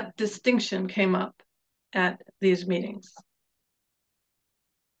 that distinction came up at these meetings.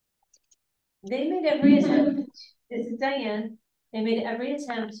 They made every attempt, this is Diane, they made every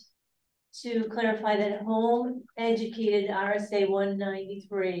attempt to clarify that home educated RSA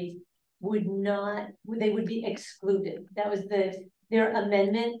 193 would not, they would be excluded. That was their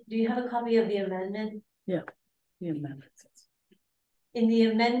amendment. Do you have a copy of the amendment? Yeah, the amendment. In the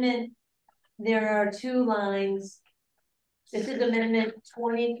amendment, there are 2 lines. This is amendment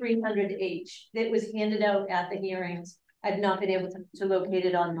 2300H that was handed out at the hearings. I've not been able to locate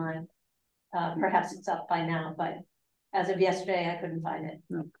it online. Perhaps it's up by now, but as of yesterday, I couldn't find it.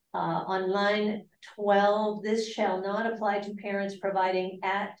 No. On line 12, this shall not apply to parents providing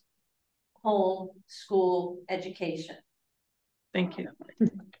at-home school education. Thank you.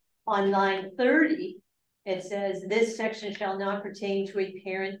 On line 30, it says this section shall not pertain to a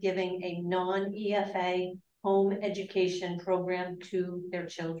parent giving a non-EFA home education program to their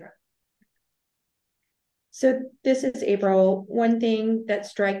children. So this is April. One thing that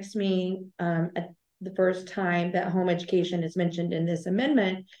strikes me at the first time that home education is mentioned in this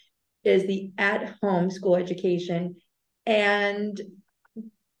amendment is the at-home school education. And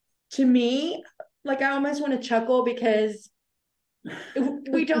to me, like, I almost want to chuckle because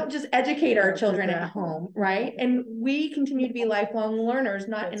we don't just educate our children at home, right? And we continue to be lifelong learners,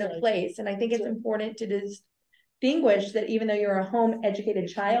 not in a place. And I think it's important to distinguish that even though you're a home educated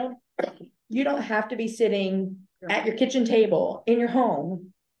child, you don't have to be sitting at your kitchen table in your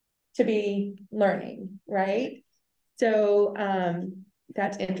home to be learning, right? So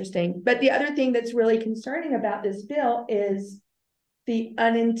that's interesting. But the other thing that's really concerning about this bill is the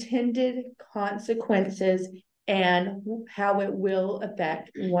unintended consequences and how it will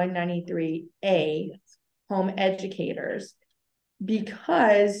affect 193A home educators.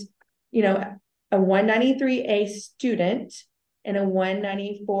 Because, you know, a 193A student and a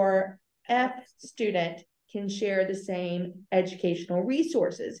 194F student can share the same educational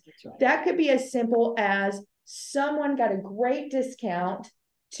resources. Right. That could be as simple as someone got a great discount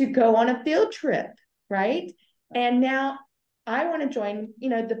to go on a field trip, right? And now I want to join, you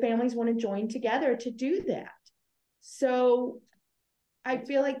know, the families want to join together to do that. So I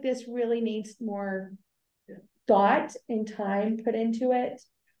feel like this really needs more thought and time put into it.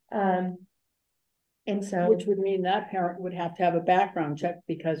 And so, Which would mean that parent would have to have a background check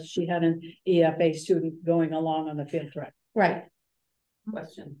because she had an EFA student going along on the field trip. right.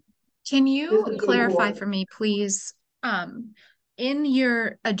 Question. Can you This is clarify important. for me, please? In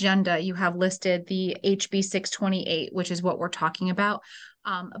your agenda, you have listed the HB 628, which is what we're talking about.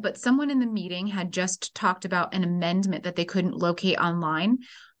 But someone in the meeting had just talked about an amendment that they couldn't locate online.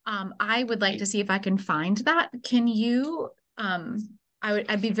 I would like to see if I can find that. Can you,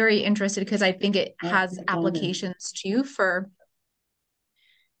 I'd be very interested because I think it has applications too for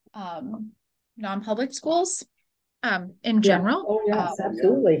non-public schools in general. Oh, yes,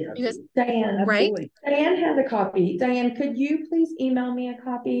 absolutely. Because, Diane, right? Diane has a copy. Diane, could you please email me a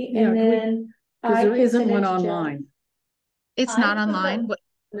copy? Yeah, And then because there can isn't send it one to Jill. online. It's not online. What?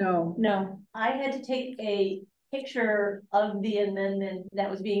 No. I had to take a picture of the amendment that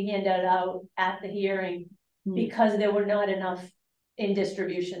was being handed out at the hearing because there were not enough in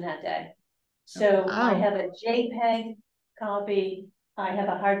distribution that day. So I have a JPEG copy. I have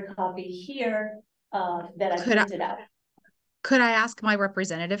a hard copy here that I printed out. Could I ask my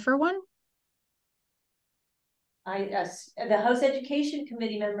representative for one? The House Education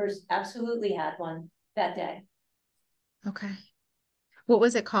Committee members absolutely had one that day. Okay. What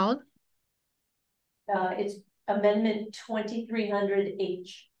was it called? It's Amendment 2300H.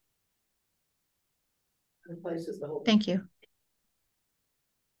 Replaces the whole. Thank you.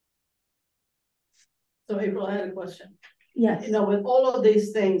 So April, I had a question. Yes. You know, with all of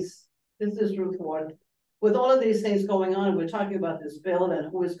these things, this is Ruth Ward. With all of these things going on, we're talking about this bill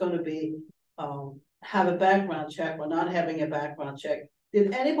and who is going to be, have a background check or not having a background check.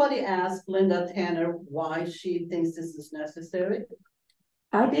 Did anybody ask Linda Tanner why she thinks this is necessary?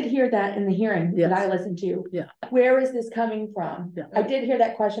 I did hear that in the hearing that I listened to. Yeah. Where is this coming from? Yeah. I did hear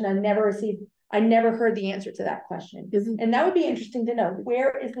that question. I never heard the answer to that question. And that would be interesting to know.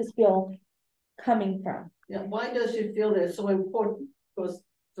 Where is this bill coming from? Yeah, why does she feel that it's so important? Because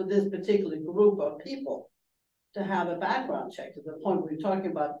for this particular group of people to have a background check, to the point where we're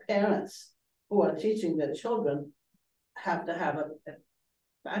talking about parents who are teaching their children have to have a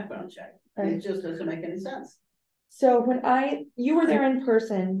background check. Right. It just doesn't make any sense. So when you were there in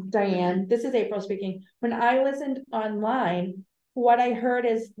person, Diane, this is April speaking. When I listened online, what I heard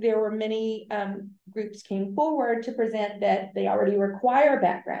is there were many groups came forward to present that they already require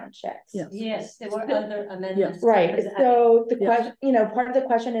background checks. Yes, there were other amendments. Right. So the question, part of the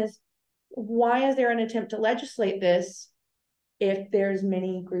question is, why is there an attempt to legislate this if there's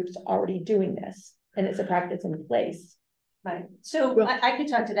many groups already doing this and it's a practice in place? Right. So I could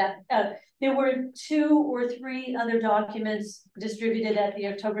talk to that. There were 2 or 3 other documents distributed at the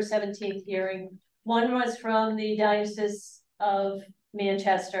October 17th hearing. One was from the Diocese of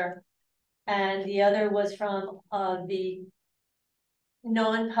Manchester, and the other was from the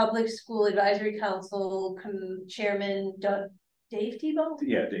Non-Public School Advisory Council Chairman Dave Tebow?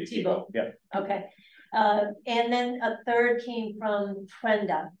 Yeah, Dave Tebow. Yeah. Okay. And then a third came from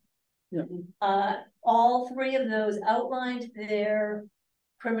Prenda. Yeah. All 3 of those outlined their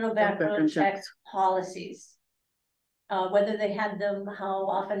criminal background check policies. Whether they had them, how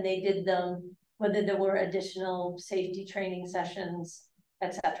often they did them, whether there were additional safety training sessions,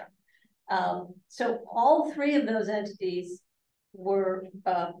 etc. So all 3 of those entities were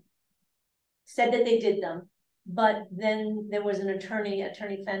said that they did them, but then there was an attorney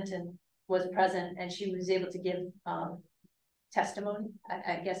Fenton was present, and she was able to give testimony,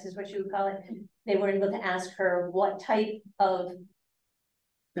 I guess is what you would call it. They were able to ask her what type of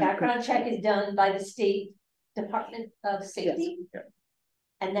background check is done by the state Department of Safety. Yes.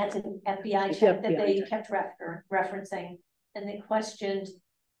 And that's an FBI check that they kept referencing. And they questioned,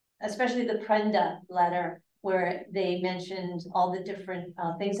 especially the Prenda letter, where they mentioned all the different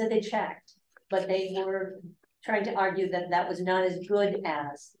things that they checked, but they were trying to argue that that was not as good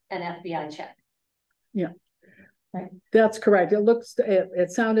as an FBI check. Yeah. Right. That's correct.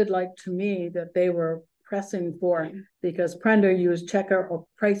 It sounded like to me that they were pressing for, because Prenda used Checker or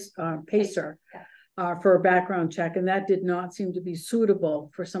Pacer for a background check, and that did not seem to be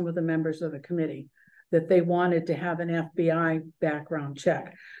suitable for some of the members of the committee, that they wanted to have an FBI background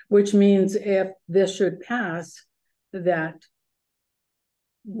check, which means if this should pass, that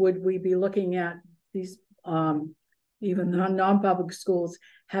would we be looking at these even non-public schools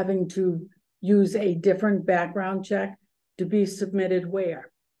having to use a different background check to be submitted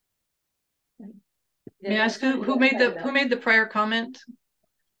where? May I ask who made the prior comment?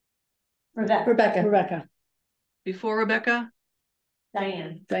 Rebecca. Before Rebecca?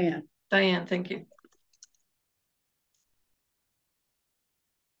 Diane, thank you.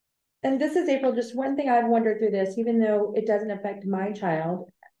 And this is April, just one thing I've wondered through this, even though it doesn't affect my child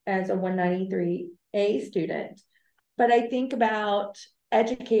as a 193A student, but I think about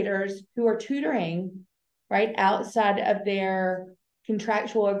educators who are tutoring right outside of their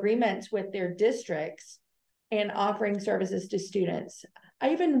contractual agreements with their districts and offering services to students.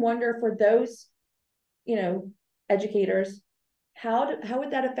 I even wonder for those, educators, how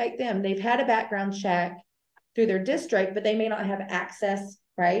would that affect them? They've had a background check through their district, but they may not have access,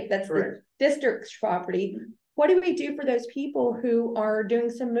 right? That's the district's property. What do we do for those people who are doing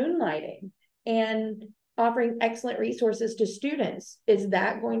some moonlighting and offering excellent resources to students? Is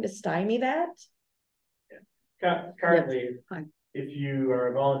that going to stymie that? Currently, if you are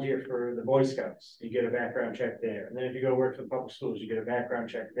a volunteer for the Boy Scouts, you get a background check there. And then if you go work for the public schools, you get a background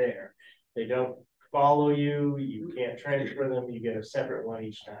check there. They don't follow you, you can't transfer them, you get a separate one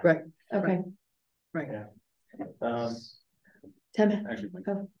each time. Right. Okay. Right. Yeah. Tim.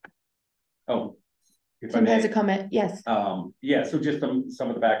 Tim has a comment. Yes. Yeah, so just some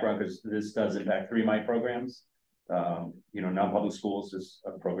of the background, because this does impact 3 of my programs. Non-public schools is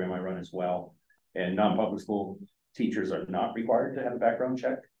a program I run as well. And non-public school teachers are not required to have a background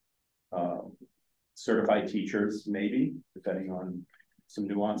check. certified teachers, maybe, depending on some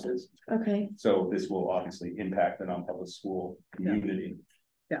nuances. Okay, So this will obviously impact the non-public school community.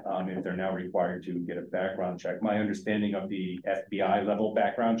 Yeah. If they're now required to get a background check. My understanding of the FBI level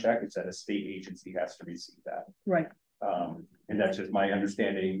background check is that a state agency has to receive that. Right. And that's just my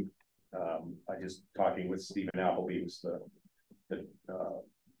understanding. I just talking with Stephen Appleby, who's the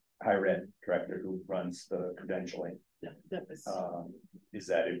higher ed director who runs the credentialing. Yeah, that was. Is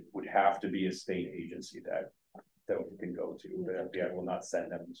that it would have to be a state agency that we can go to. The FBI will not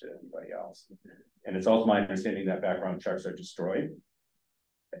send them to anybody else. And it's also my understanding that background checks are destroyed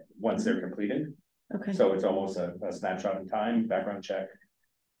once they're completed. okay. So it's almost a snapshot in time, background check.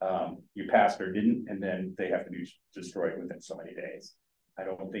 You passed or didn't, and then they have to be destroyed within so many days. I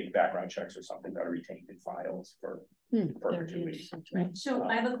don't think background checks are something that are retained in files for perpetuity. Right. So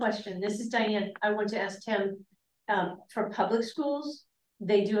I have a question. This is Diane. I want to ask Tim, for public schools,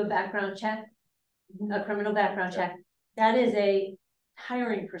 they do a background check, a criminal background check. That is a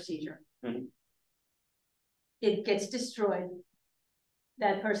hiring procedure. Mhm. It gets destroyed.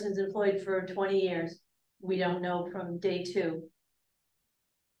 That person's employed for 20 years. We don't know from day 2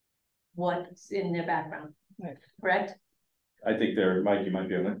 what's in their background, Right. correct? I think there might, you might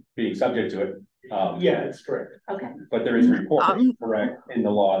be being subject to it. Yeah, that's correct. Okay, But there is a report, correct, in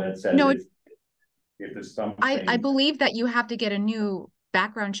the law that says No, if there's something. I believe that you have to get a new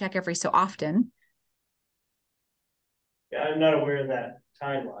background check every so often. Yeah, I'm not aware of that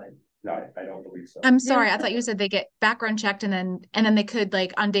timeline. No, I don't believe so. I'm sorry, I thought you said they get background checked and then they could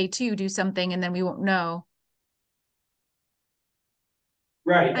like on day 2 do something and then we won't know.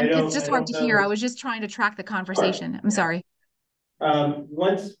 Right, It's just hard to hear. I was just trying to track the conversation. I'm sorry.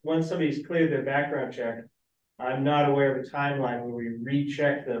 Once somebody's cleared their background check, I'm not aware of a timeline where we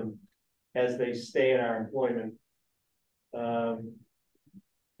recheck them as they stay in our employment. And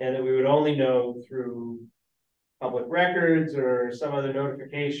that we would only know through public records or some other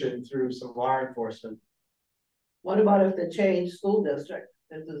notification through some law enforcement. What about if they change school district?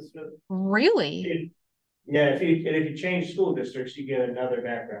 Really? Yeah, if you change school districts, you get another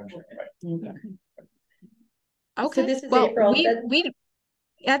background check. Okay. So this is Well, April.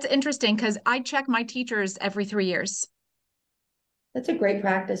 that's interesting because I check my teachers every 3 years. That's a great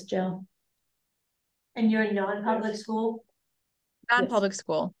practice, Jill. and you're in non-public school? Non-public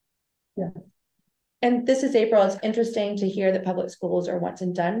school. Yeah. And this is April. It's interesting to hear that public schools are once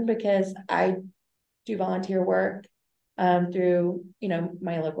and done because I do volunteer work through,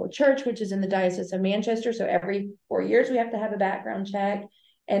 my local church, which is in the Diocese of Manchester. So every 4 years we have to have a background check.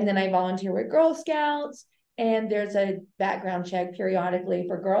 And then I volunteer with Girl Scouts, and there's a background check periodically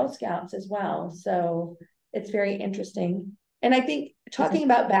for Girl Scouts as well. So it's very interesting. And I think talking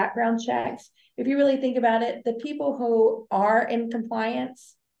about background checks, if you really think about it, the people who are in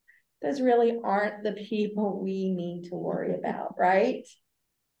compliance, those really aren't the people we need to worry about, right?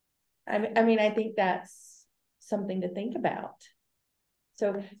 I mean, I think that's something to think about.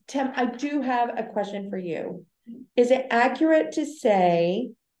 So, Tim, I do have a question for you. Is it accurate to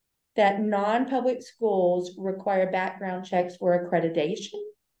say that non-public schools require background checks for accreditation?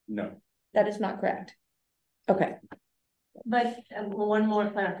 No. That is not correct. Okay. But one more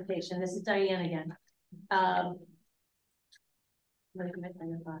clarification. This is Diane again.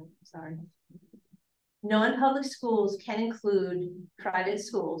 Sorry. Non-public schools can include private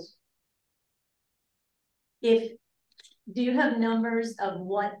schools. Do you have numbers of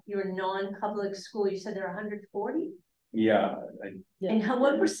what your non-public school, you said there are 140? Yeah. And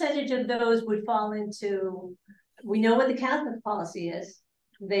what percentage of those would fall into, we know what the Catholic policy is,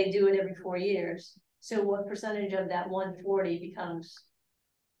 they do it every 4 years. So what percentage of that 140 becomes?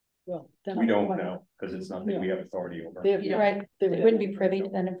 Well, We don't know because it's nothing we have authority over. Right. They wouldn't be privy to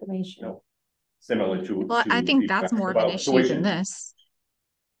that information. No. Similar to. Well, I think that's more of an issue than this.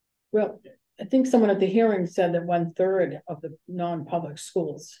 Well, I think someone at the hearing said that 1/3 of the non-public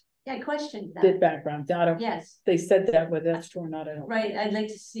schools Yeah, I questioned did that. background data. Yes, They said that, whether that's true or not, I don't. right. I'd like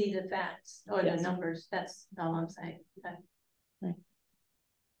to see the facts or the Yes. numbers. That's all I'm saying. Okay.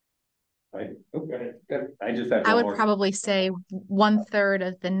 Right. Okay. I just have. I one would more. probably say 1/3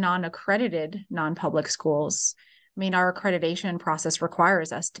 of the non-accredited non-public schools. I mean, our accreditation process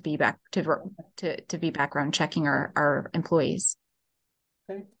requires us to be to be background checking our employees.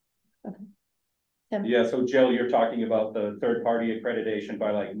 Okay. Yeah, so Jill, you're talking about the third-party accreditation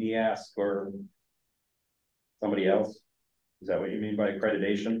by like HEAC or somebody else? Is that what you mean by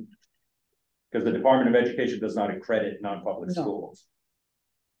accreditation? Because the Department of Education does not accredit non-public No. schools.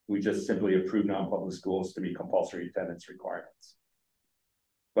 We just simply approve non-public schools to meet compulsory attendance requirements.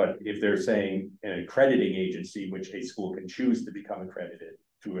 But if they're saying an accrediting agency, which a school can choose to become accredited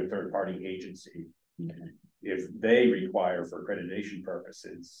through a third-party agency, If they require for accreditation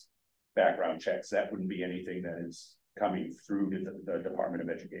purposes, background checks, that wouldn't be anything that is coming through to the Department of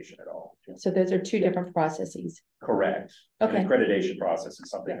Education at all. So those are two different processes. Correct. Okay. The accreditation process is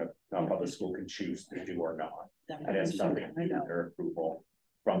something that a public school can choose to do or not. And it's something to do with their approval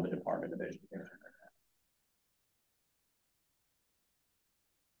from the Department of Education.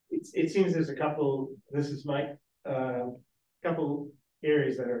 It seems there's a couple, this is my, couple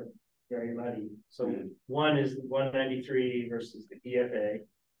areas that are very muddy. So one is the 193 versus the EFA.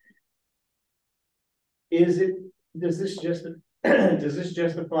 Does this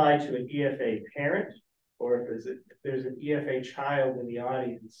just apply to an EFA parent? Or if there's an EFA child in the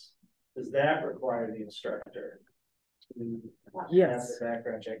audience, does that require the instructor to have the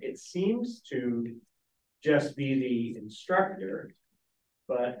background check? It seems to just be the instructor,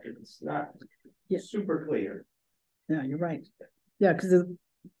 but it's not super clear. Yeah, you're right. Yeah, because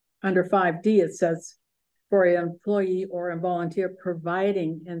under 5D, it says for an employee or a volunteer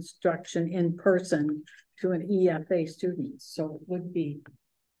providing instruction in person to an EFA student. So it would be.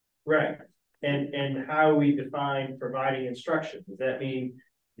 Right. And how we define providing instruction. Does that mean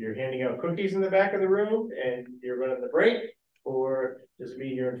you're handing out cookies in the back of the room and you're running the break? Or does it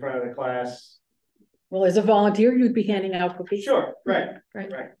mean you're in front of the class? Well, as a volunteer, you'd be handing out cookies. Sure, right.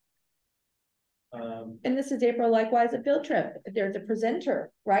 And this is April, likewise, a field trip. There's a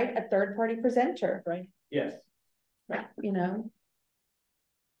presenter, right? A third-party presenter, right? Yes. Right. You know.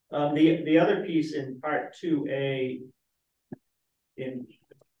 The other piece in part 2A, in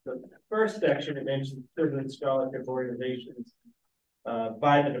the first section, it mentions children's scholarship organizations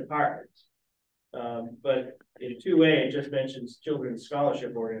by the department. But in 2A, it just mentions children's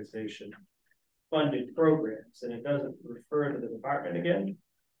scholarship organization funded programs, and it doesn't refer to the department again.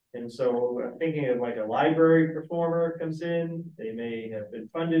 And so I'm thinking of like a library performer comes in, they may have been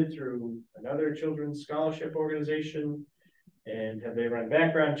funded through another children's scholarship organization, and have they run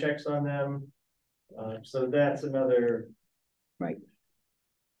background checks on them? So that's another right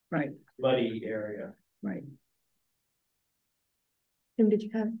muddy area. Right. Tim, did you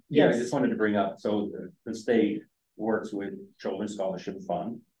have? Yeah, Yes. I just wanted to bring up, so the state works with Children's Scholarship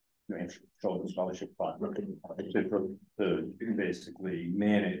Fund, New Hampshire Children's Scholarship Fund, to basically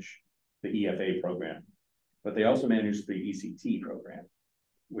manage the EFA program. But they also manage the ECT program,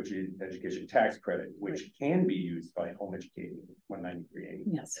 which is education tax credit, which can be used by home educating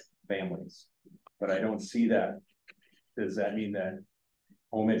 193A families. But I don't see that. Does that mean that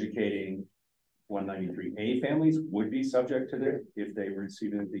home educating 193A families would be subject to this if they were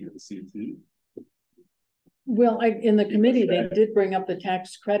receiving the ECT? Well, in the committee, they did bring up the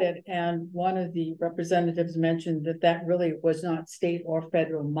tax credit, and one of the representatives mentioned that really was not state or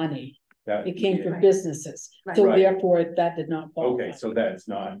federal money. It came from businesses. So therefore that did not qualify. Okay, so that's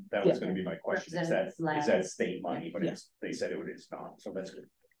not, that was going to be my question. Is that state money? But they said it is not, so that's good.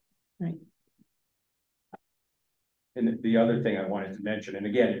 Right. And the other thing I wanted to mention, and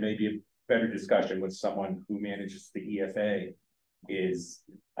again, it may be a better discussion with someone who manages the EFA, is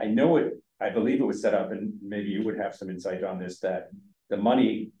I believe it was set up, and maybe you would have some insight on this, that the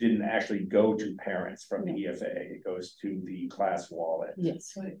money didn't actually go to parents from the EFA, it goes to the class wallet.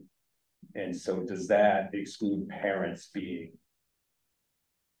 Yes. And so does that exclude parents being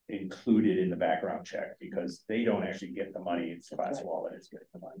included in the background check, because they don't actually get the money, it's class wallet is getting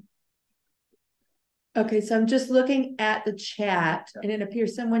the money? Okay, so I'm just looking at the chat, and it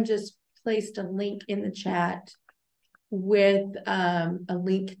appears someone just placed a link in the chat with a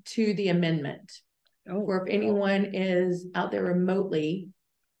link to the amendment. Or if anyone is out there remotely,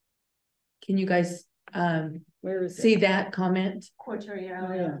 can you guys where is see that comment?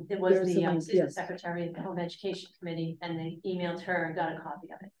 Corteriello, it was the assistant secretary of the home education committee, and they emailed her and got a copy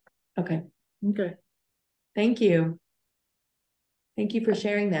of it. Okay. Thank you. Thank you for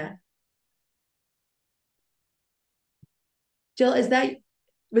sharing that. Jill,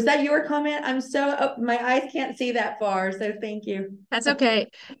 was that your comment? I'm so, my eyes can't see that far, so thank you. That's okay.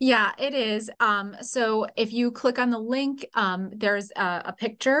 Yeah, it is. So if you click on the link, there's a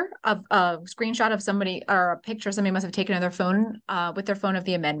picture of a screenshot of somebody, or a picture somebody must have taken on their phone, with their phone, of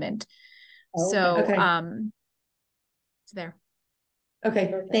the amendment. So it's there.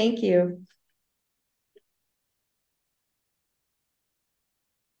 Okay, thank you.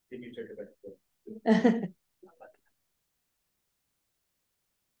 You took it back.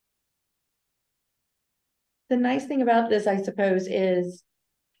 The nice thing about this, I suppose, is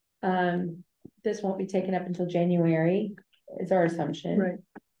this won't be taken up until January, is our assumption. Right.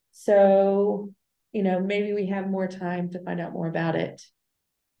 So, maybe we have more time to find out more about it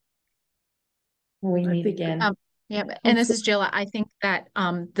when we meet again. Yeah, and this is Jill. I think that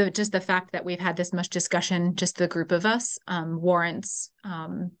just the fact that we've had this much discussion, just the group of us, warrants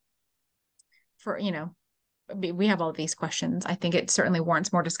for, you know, we have all these questions. I think it certainly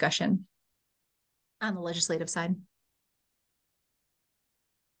warrants more discussion on the legislative side.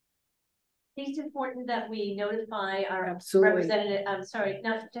 I think it's important that we notify our Absolutely. representative, I'm sorry,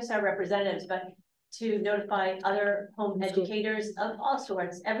 not just our representatives, but to notify other home educators of all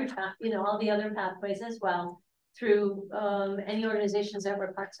sorts, every path, you know, all the other pathways as well, through any organizations that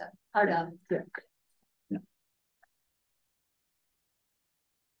we're part of. Yeah.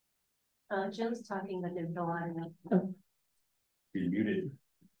 Jill's talking, but there's no audio. You're muted.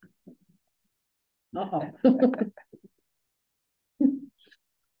 Uh-oh.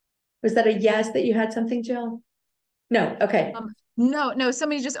 Was that a yes that you had something, Jill? No, okay. No,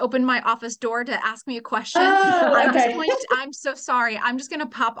 somebody just opened my office door to ask me a question. Oh, okay. I'm so sorry. I'm just gonna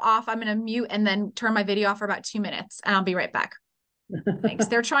pop off. I'm gonna mute and then turn my video off for about 2 minutes and I'll be right back. Thanks.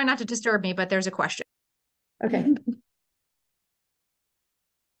 They're trying not to disturb me, but there's a question. Okay.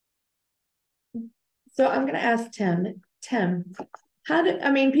 So I'm going to ask Tim,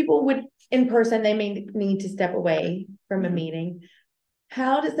 I mean, people would, in person, they may need to step away from a meeting.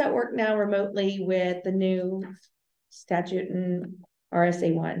 How does that work now remotely with the new statute in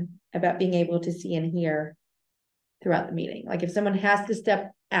RSA 1 about being able to see and hear throughout the meeting? Like if someone has to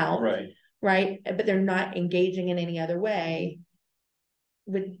step out, right, but they're not engaging in any other way,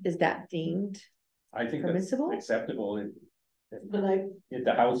 is that deemed I think permissible? that's acceptable. But In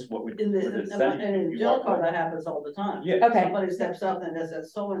the House, what would in the jail card, that happens all the time. Yeah. Okay. Somebody steps up and they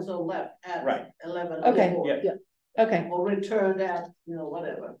says so-and-so left at Right. 11. Okay. Yeah. Okay. Or returned at, you know,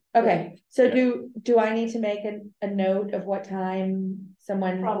 whatever. Okay, so Yeah. do I need to make a note of what time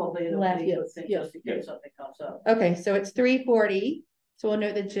someone Probably it'll left? be a thing just in case something comes up. Okay, so it's 3:40, so we'll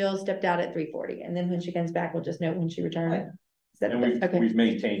note that Jill stepped out at 3:40, and then when she comes back, we'll just note when she returned. Right. Is that And okay? we've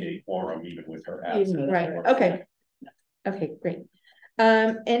maintained a quorum even with her absence. Right, okay. Okay, great.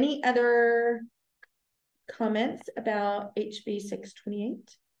 Any other comments about HB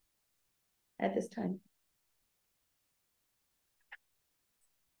 628 at this time?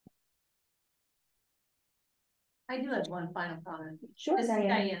 I do have one final comment. Sure, This is Diane.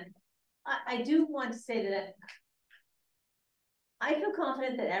 Diane. I do want to say that I feel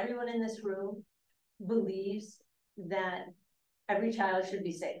confident that everyone in this room believes that every child should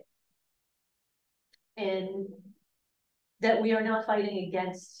be safe. And that we are not fighting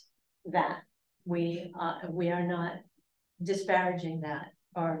against that. We are not disparaging that,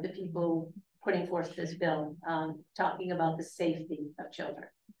 or the people putting forth this bill, talking about the safety of children.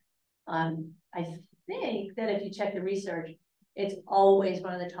 I think that if you check the research, it's always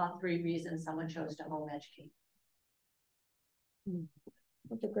one of the top 3 reasons someone chose to home educate.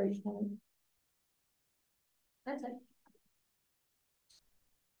 That's a great point. That's it.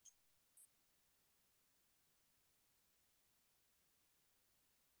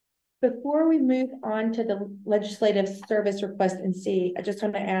 Before we move on to the legislative service request and C, I just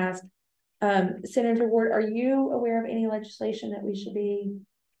want to ask, Senator Ward, are you aware of any legislation that we should be?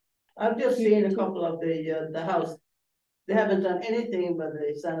 I've just seen a couple of the House. They haven't done anything but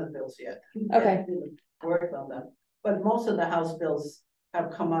the Senate bills yet. Okay. Worked on them, but most of the House bills have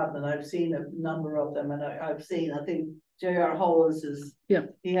come up, and I've seen a number of them, and I've seen, I think J.R. Hollis is,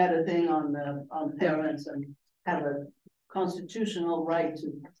 he had a thing on parents and have a constitutional right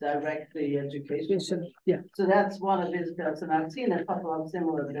to direct the education. So that's one of his bills, and I've seen a couple of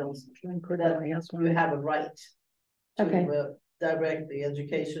similar bills that you have a right to direct the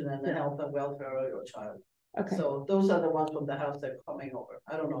education and the health and welfare of your child. Okay. So those are the ones from the House that are coming over.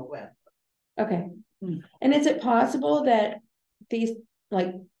 I don't know when. Okay. And is it possible that these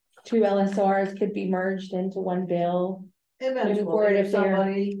like 2 LSRs could be merged into one bill?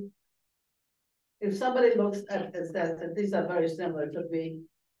 Eventually, if somebody looks at this, that these are very similar, it could be,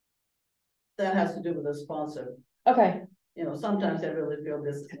 that has to do with the sponsor. Okay. You know, sometimes I really feel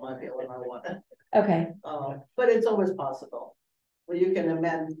this is my bill and I want it. Okay. But it's always possible. Well, you can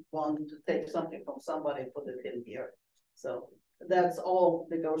amend one to take something from somebody, put it in here. So that's all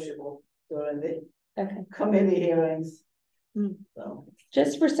negotiable during the committee hearings. So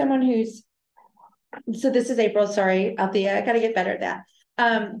just for someone who's, so this is April, sorry, Althea, I gotta get better at that.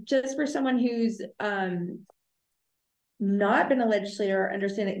 Just for someone who's not been a legislator or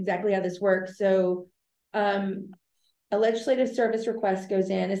understand exactly how this works. So a legislative service request goes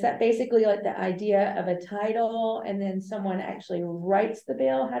in. Is that basically like the idea of a title and then someone actually writes the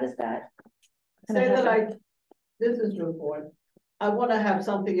bill? How does that? Say that this is report. I want to have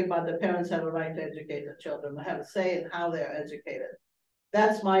something about the parents have a right to educate their children. I have a say in how they're educated.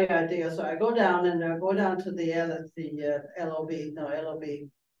 that's my idea. So I go down and I go down to the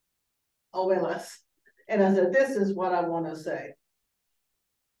OLS. And I said, this is what I want to say.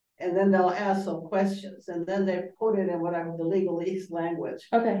 And then they'll ask some questions and then they put it in whatever the legalese language,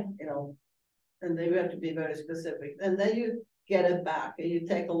 Okay, you know. And they have to be very specific. And then you get it back and you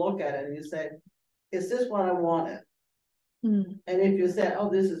take a look at it and you say, is this what I wanted? Hmm. And if you say, oh,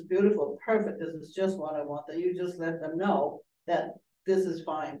 this is beautiful, perfect, this is just what I want, then you just let them know that this is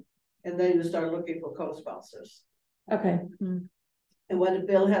fine. And then you start looking for co-sponsors. okay, And when the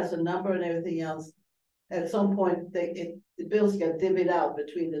bill has a number and everything else, at some point, the bills get divvied out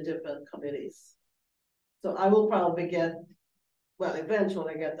between the different committees. So I will probably get, well,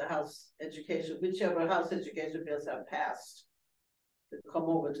 eventually get the House Education, whichever House Education bills have passed, to come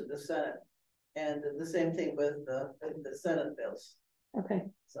over to the Senate. And the same thing with the Senate bills. okay,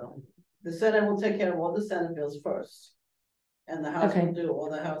 So the Senate will take care of all the Senate bills first. And the House Okay. will do all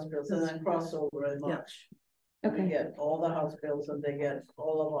the House bills and then cross over in March. We okay. get all the House bills and they get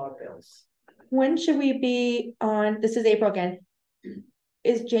all of our bills. When should we be on, this is April again.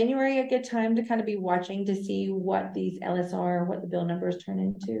 Is January a good time to kind of be watching to see what these LSR, what the bill numbers turn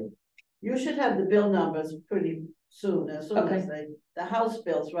into? You should have the bill numbers pretty soon, as soon as Okay. the House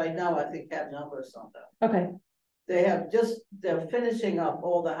bills right now, I think have numbers on them. Okay, They're finishing up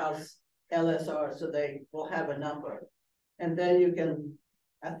all the House LSR, so they will have a number. And then you can,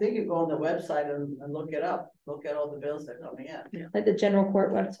 I think you go on the website and look it up, look at all the bills that are coming in. like the general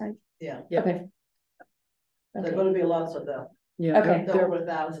court website? Yeah, Yeah. Okay. there's Okay, gonna be lots of them. Yeah, Okay. There are over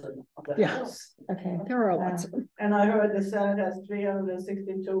 1,000 of the Yeah. House. okay. there are lots of them. And I heard the Senate has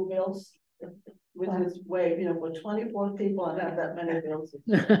 362 bills, which Wow. is way, for 24 people and have that many bills.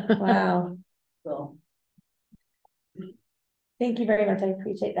 Wow, So, thank you very much. I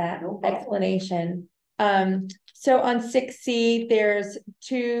appreciate that No problem. explanation. So on 6C, there's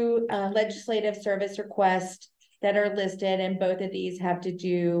two legislative service requests that are listed, and both of these have to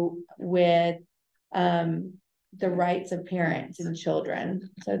do with the rights of parents and children.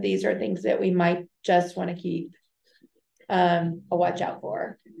 So these are things that we might just want to keep a watch out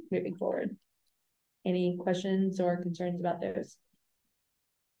for moving forward. Any questions or concerns about those?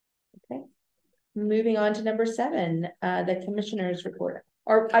 Okay. Moving on to number 7, the commissioner's report.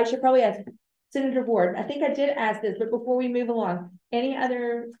 Or I should probably ask Senator Ward. I think I did ask this, but before we move along,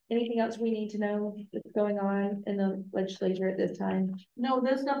 anything else we need to know that's going on in the legislature at this time? no,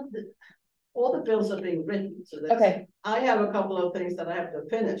 there's not, all the bills are being written, so that's. Okay, I have a couple of things that I have to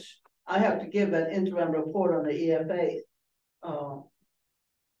finish. I have to give an interim report on the EFA.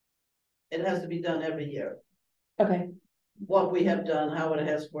 It has to be done every year. okay, What we have done, how it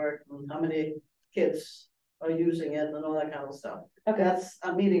has worked, and how many kids are using it and all that kind of stuff. okay,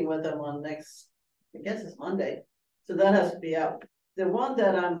 I'm meeting with them on next, I guess it's Monday. So that has to be out. The one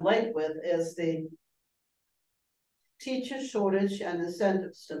that I'm late with is the teacher shortage and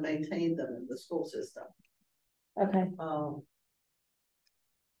incentives to maintain them in the school system. okay,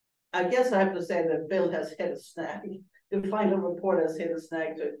 I guess I have to say that Bill has hit a snag. The final report has hit a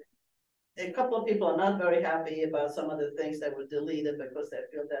snag too. A couple of people are not very happy about some of the things that were deleted because they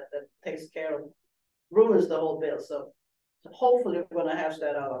feel that takes care of, ruins the whole bill. So hopefully we're gonna hash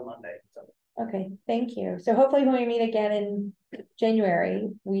that out on Monday. So okay, thank you. So hopefully when we meet again in January,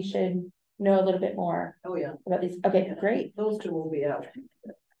 we should know a little bit more oh yeah, about these. Okay, great. those two will be out.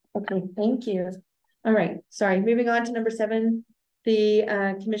 Okay, thank you. All right, sorry, moving on to number 7, the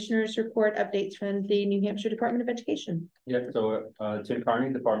commissioner's report updates from the New Hampshire Department of Education. Yeah, so Tim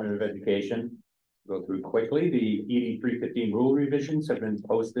Carney, Department of Education, go through quickly. The ED 315 rule revisions have been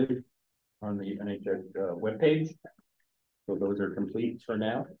posted on the NHS webpage. So those are complete for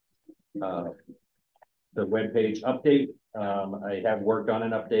now. The webpage update, I have worked on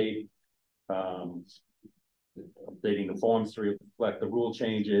an update. Updating the forms to reflect the rule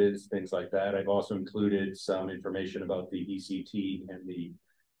changes, things like that. I've also included some information about the ECT and the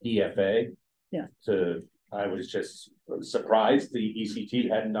DFA. Yeah. I was just surprised the ECT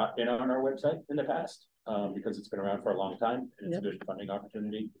had not been on our website in the past, because it's been around for a long time and it's a good funding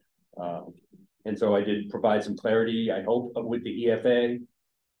opportunity. And so I did provide some clarity, I hope, with the EFA,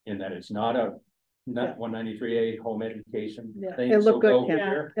 in that it's not 193A home education Yeah, thing. it looked So good, go Kim.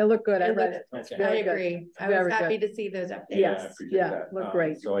 here. It looked good. I It read looked- it. It's Okay. I very good. agree. I was Very happy good. to see those updates. Yeah, I appreciate yeah, that. look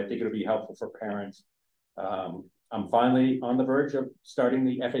great. So I think it'll be helpful for parents. I'm finally on the verge of starting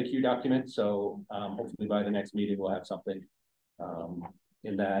the FAQ document, so hopefully by the next meeting, we'll have something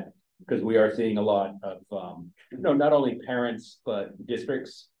in that, because we are seeing a lot of, not only parents, but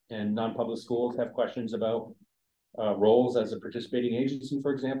districts and non-public schools have questions about roles as a participating agency,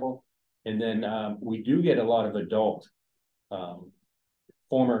 for example. And then we do get a lot of adult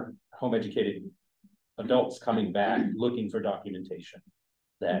former home educated adults coming back looking for documentation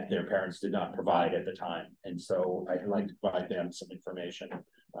that their parents did not provide at the time. And so I'd like to provide them some information.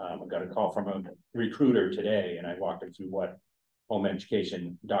 I got a call from a recruiter today, and I walked them through what home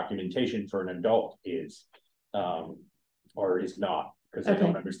education documentation for an adult is, or is not, because they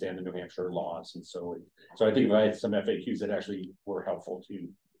don't understand the New Hampshire laws. And so I think if I had some FAQs that actually were helpful to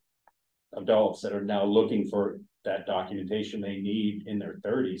adults that are now looking for that documentation they need in their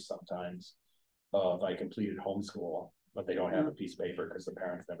 30s sometimes, of I completed homeschool, but they don't have a piece of paper because the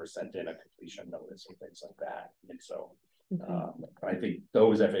parents never sent in a completion notice and things like that. And so I think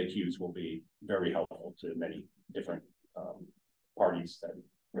those FAQs will be very helpful to many different parties that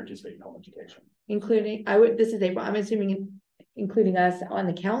participate in home education. Including, this is April, I'm assuming including us on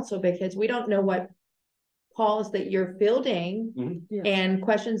the council, because we don't know what calls that you're fielding and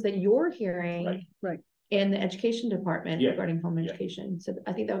questions that you're hearing in the education department regarding home education. So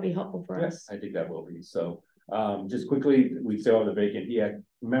I think that would be helpful for us. I think that will be. So just quickly, we still have the vacant HEAC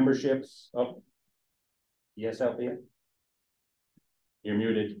memberships. Oh, yes, Althea? You're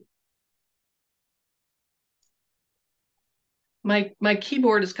muted. My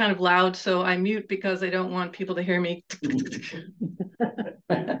keyboard is kind of loud, so I mute because I don't want people to hear me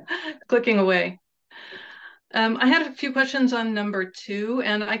clicking away. I had a few questions on number 2,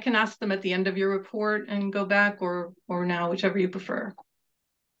 and I can ask them at the end of your report and go back, or now, whichever you prefer.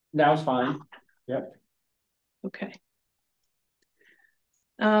 Now's fine. Yep. Okay.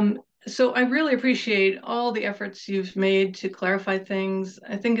 So I really appreciate all the efforts you've made to clarify things.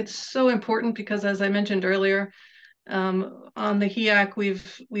 I think it's so important because, as I mentioned earlier, on the HEAC,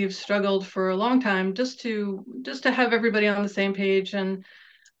 we've struggled for a long time just to have everybody on the same page, and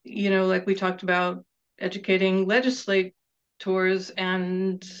like we talked about, educating legislators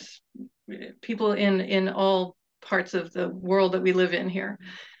and people in all parts of the world that we live in here.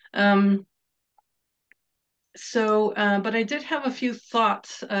 But I did have a few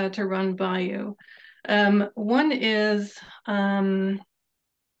thoughts to run by you. One is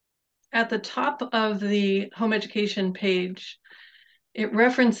at the top of the home education page, it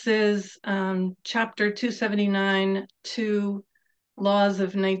references chapter 279 to laws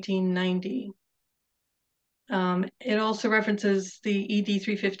of 1990. It also references the ED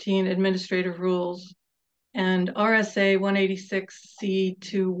 315 administrative rules and RSA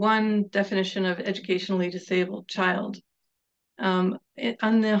 186C21 definition of educationally disabled child. In the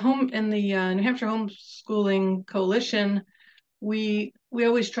New Hampshire Homeschooling Coalition, we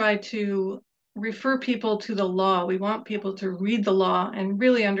always try to refer people to the law. We want people to read the law and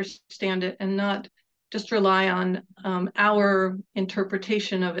really understand it, and not just rely on our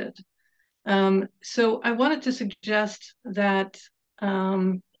interpretation of it. So I wanted to suggest that,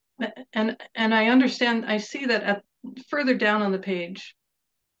 and I understand, I see that further down on the page,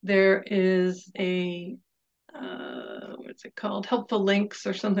 there is a, what's it called? Helpful links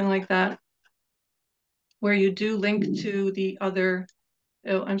or something like that, where you do link to the other.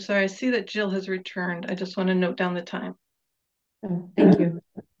 Oh, I'm sorry, I see that Jill has returned. I just want to note down the time. Oh, thank you.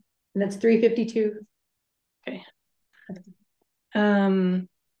 And that's 3:52. Okay.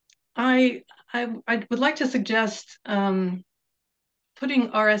 I would like to suggest putting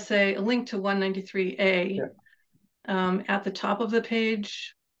RSA, a link to 193A at the top of the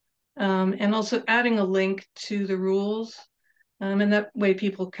page, and also adding a link to the rules, and that way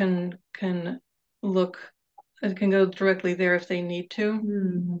people can look, can go directly there if they need to.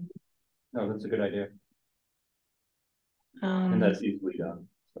 No, that's a good idea. And that's easily done.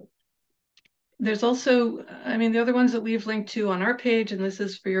 So. There's also, I mean, the other ones that we've linked to on our page, and this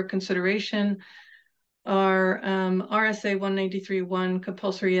is for your consideration, are RSA 193.1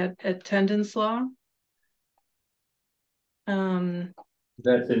 compulsory attendance law.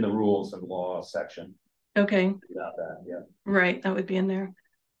 That's in the rules and law section. Okay. About that, yeah. Right, that would be in there.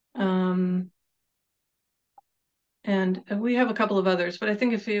 And we have a couple of others, but I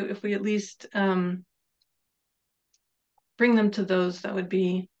think if we at least bring them to those, that would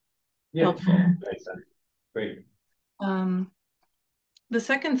be helpful. Makes sense. Great. The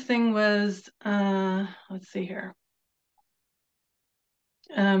second thing was, let's see here.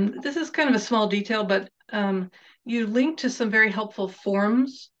 This is kind of a small detail, but you linked to some very helpful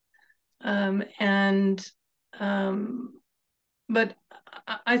forms, but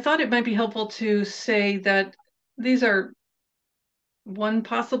I thought it might be helpful to say that these are one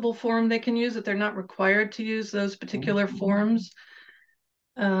possible form they can use, that they're not required to use those particular forms.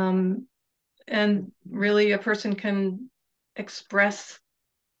 And really a person can express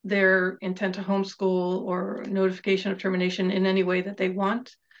their intent to homeschool or notification of termination in any way that they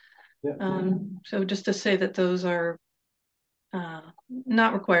want. Yeah. So just to say that those are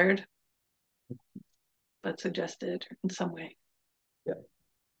not required, but suggested in some way.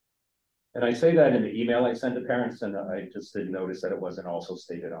 And I say that in the email I send to parents, and I just didn't notice that it wasn't also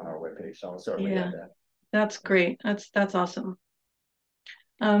stated on our webpage, so I'll certainly add that. That's great. That's awesome.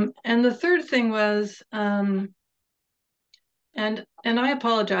 And the third thing was, and I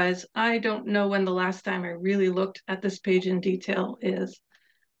apologize, I don't know when the last time I really looked at this page in detail is,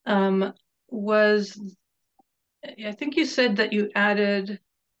 was, I think you said that you added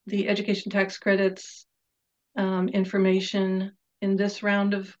the education tax credits information in this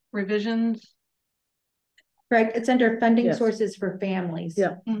round of revisions. Correct. It's under funding Yes. sources for families.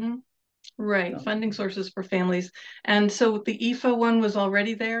 Yeah. Mm-hmm. Right, No. funding sources for families. And so the EFA one was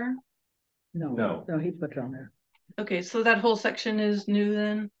already there? No. No, he put it on there. Okay, so that whole section is new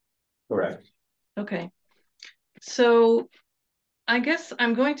then? Correct. Okay. So I guess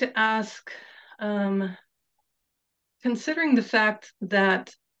I'm going to ask, considering the fact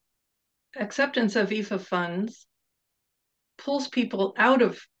that acceptance of EFA funds pulls people out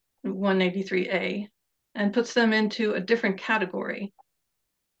of 183A and puts them into a different category,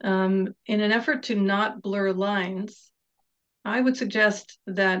 in an effort to not blur lines, I would suggest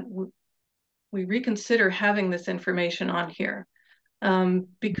that we reconsider having this information on here,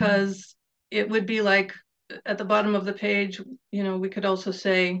 because it would be like at the bottom of the page, you know, we could also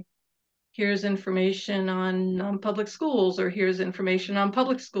say, here's information on public schools, or here's information on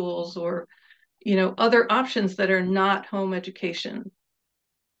public schools, or, you know, other options that are not home education.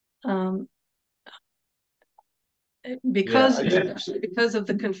 Because of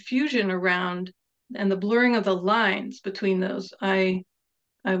the confusion around and the blurring of the lines between those, I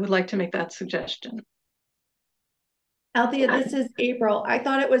would like to make that suggestion. Althea, this is April. I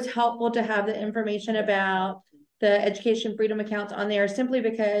thought it was helpful to have the information about the education freedom accounts on there simply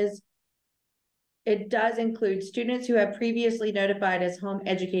because it does include students who have previously notified as home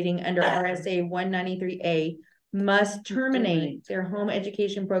educating under RSA 193A must terminate their home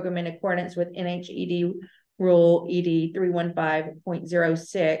education program in accordance with NHED Rule ED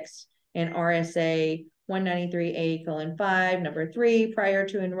 315.06 and RSA 193A:5, number 3, prior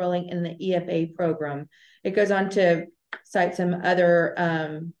to enrolling in the EFA program. It goes on to cite some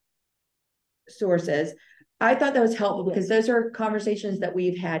other sources. I thought that was helpful because those are conversations that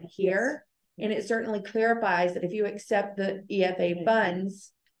we've had here. And it certainly clarifies that if you accept the EFA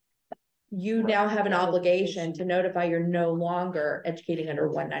funds, you now have an obligation to notify you're no longer educating under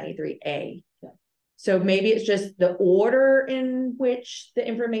 193A. So maybe it's just the order in which the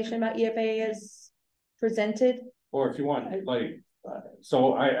information about EFA is presented. Or if you want, like,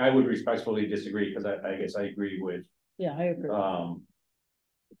 so I would respectfully disagree, because I guess I agree with Yeah, I agree.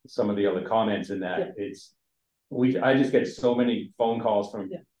 some of the other comments in that I just get so many phone calls from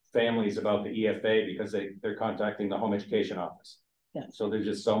families about the EFA because they're contacting the home education office. Yeah. So there's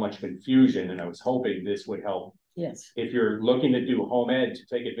just so much confusion, and I was hoping this would help. Yes. If you're looking to do home ed to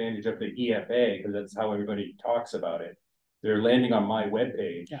take advantage of the EFA, because that's how everybody talks about it, they're landing on my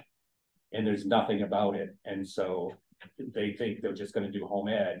webpage and there's nothing about it. And so they think they're just going to do home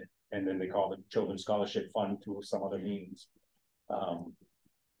ed, and then they call the Children's Scholarship Fund through some other means. And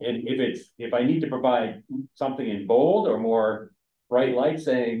if I need to provide something in bold or more bright light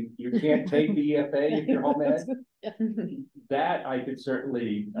saying you can't take the EFA if you're home ed, that I could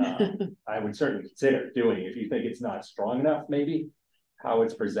certainly, I would certainly consider doing if you think it's not strong enough, maybe how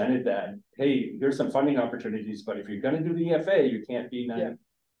it's presented that, hey, here's some funding opportunities, but if you're going to do the EFA, you can't be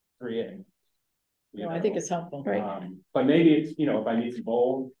 3A. No, I think it's helpful. Right. But maybe it's, you know, if I need some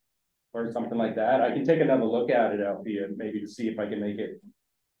bold or something like that, I can take another look at it out here, maybe to see if I can make it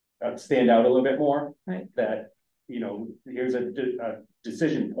stand out a little bit more. Right. That, you know, here's a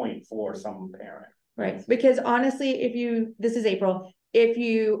decision point for some parent. Right, because honestly, this is April, if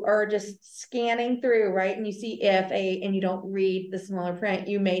you are just scanning through, right, and you see EFA and you don't read the smaller print,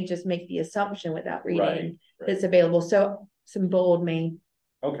 you may just make the assumption without reading that's available. So some bold may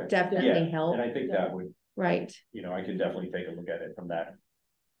definitely help. And I think that would, you know, I can definitely take a look at it from that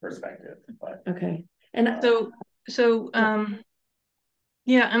perspective. But okay. And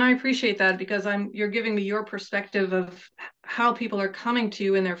yeah, and I appreciate that, because you're giving me your perspective of how people are coming to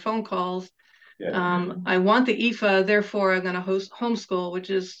you in their phone calls. I want the EFA, therefore I'm going to homeschool, which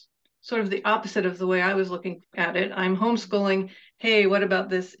is sort of the opposite of the way I was looking at it. I'm homeschooling. Hey, what about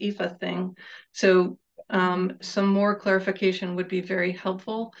this EFA thing? So some more clarification would be very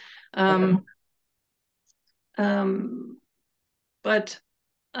helpful. But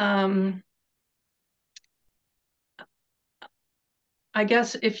I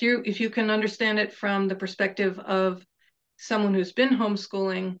guess if you can understand it from the perspective of someone who's been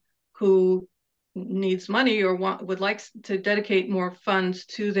homeschooling, who needs money or would like to dedicate more funds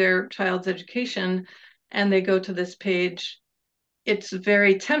to their child's education, and they go to this page, it's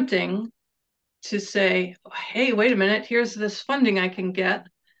very tempting to say, hey, wait a minute, here's this funding I can get.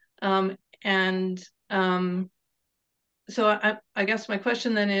 So I guess my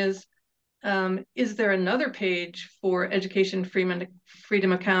question then is there another page for education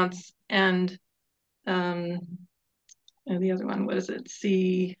freedom accounts and the other one, what is it?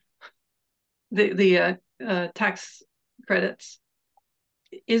 See the tax credits.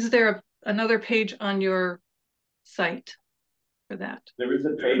 Is there another page on your site for that? There is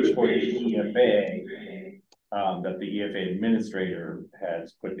a page for the EFA that the EFA administrator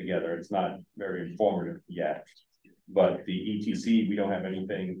has put together. It's not very informative yet, but the ETC, we don't have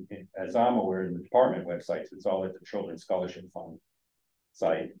anything, as I'm aware, in the department websites. It's all at the Children's Scholarship Fund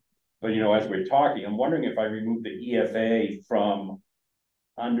site. But, you know, as we're talking, I'm wondering if I remove the EFA from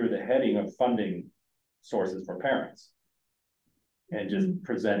under the heading of funding sources for parents and just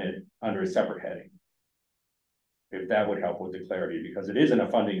present it under a separate heading. If that would help with the clarity, because it isn't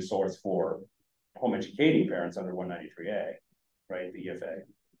a funding source for home educating parents under 193A, right, the EFA.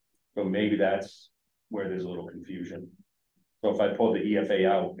 So maybe that's where there's a little confusion. So if I pulled the EFA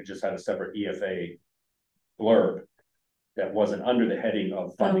out, it just had a separate EFA blurb that wasn't under the heading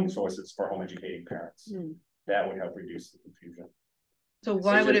of funding sources for home educating parents. That would help reduce the confusion. So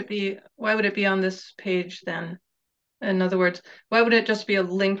why would it be on this page then? In other words, why would it just be a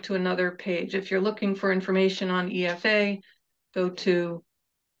link to another page? If you're looking for information on EFA, go to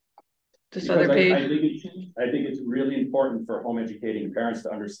this other page. I think it's really important for home educating parents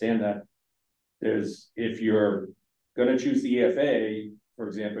to understand that if you're going to choose the EFA, for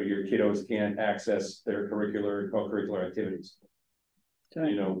example, your kiddos can't access their curricular and co-curricular activities. Okay.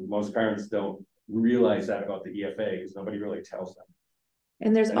 You know, most parents don't realize that about the EFA because nobody really tells them.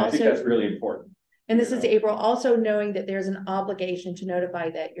 And there's also, I think that's really important. And this is April, also knowing that there's an obligation to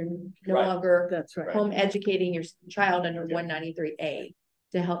notify that you're no longer home educating your child under 193A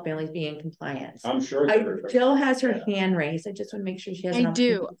to help families be in compliance. I'm sure. Jill has her hand raised. I just want to make sure she has.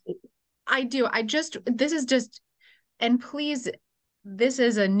 I do. This is just, and please, this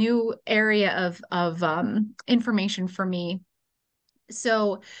is a new area of information for me.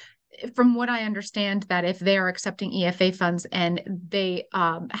 So from what I understand, that if they are accepting EFA funds and they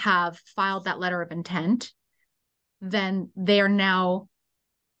have filed that letter of intent, then they are now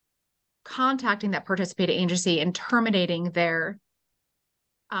contacting that participating agency and terminating their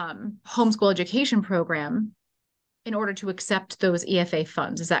homeschool education program in order to accept those EFA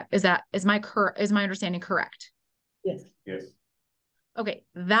funds. Is my understanding correct? Yes. Yes. Okay,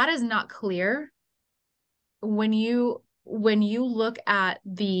 that is not clear. When you look at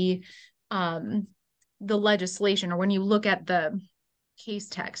the legislation, or when you look at the case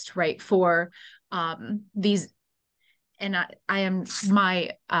text, right, for these, and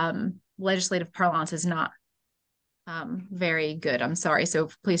my legislative parlance is not very good. I'm sorry, so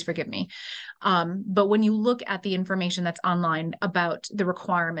please forgive me. But when you look at the information that's online about the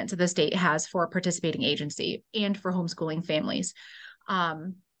requirements that the state has for a participating agency and for homeschooling families,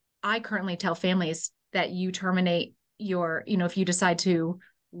 I currently tell families that you terminate if you decide to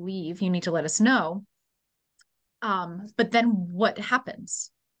leave, you need to let us know. But then what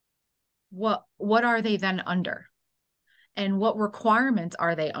happens? What are they then under? And what requirements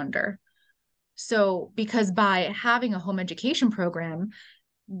are they under? So, because by having a home education program,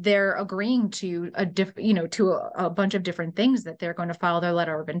 they're agreeing to a bunch of different things, that they're going to file their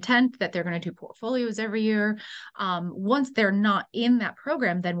letter of intent, that they're going to do portfolios every year. Once they're not in that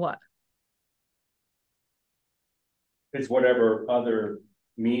program, then what? It's whatever other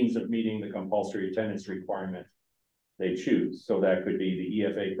means of meeting the compulsory attendance requirement they choose. So that could be the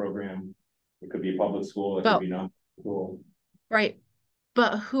EFA program. It could be public school. It could be non-school. Right.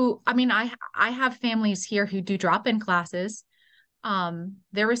 But I have families here who do drop-in classes.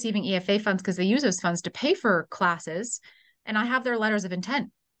 They're receiving EFA funds because they use those funds to pay for classes. And I have their letters of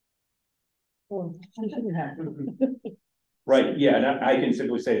intent. Right. Yeah. And I can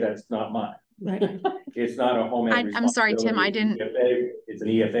simply say that's not mine. Right. It's not a home ed. I'm sorry, Tim, I didn't. It's an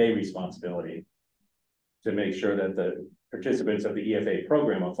EFA responsibility to make sure that the participants of the EFA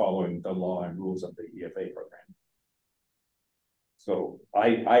program are following the law and rules of the EFA program. So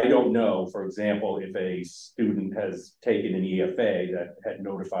I don't know, for example, if a student has taken an EFA that had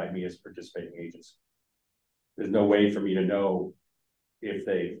notified me as participating agency. There's no way for me to know if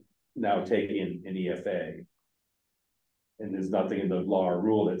they've now taken an EFA. And there's nothing in the law or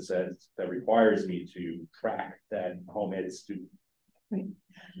rule that requires me to track that home ed student. Right.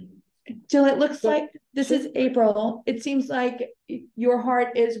 Jill, it looks like this is April. It seems like your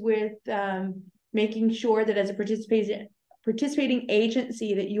heart is with making sure that as a participating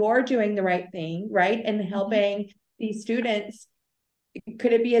agency that you are doing the right thing, right? And helping these students.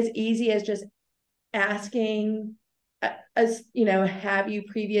 Could it be as easy as just asking us, have you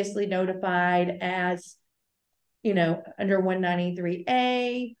previously notified as, under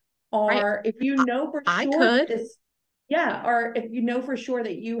 193A? Or Right. if you know for I sure could. this, yeah, or if you know for sure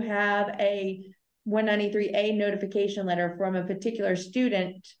that you have a 193A notification letter from a particular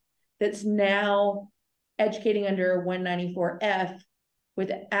student that's now educating under 194F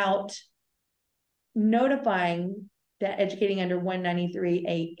without notifying that educating under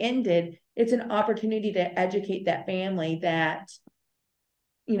 193A ended, it's an opportunity to educate that family that,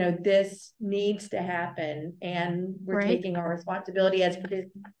 this needs to happen, and we're Right. taking our responsibility as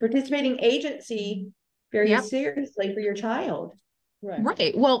participating agency very Yep. seriously for your child.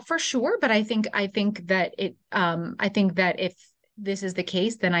 Right. Well, for sure. But I think that I think that if this is the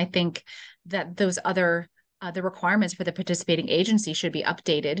case, then I think that those other the requirements for the participating agency should be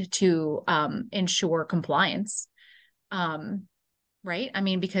updated to ensure compliance. Right. I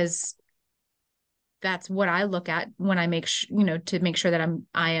mean, because that's what I look at when I make to make sure that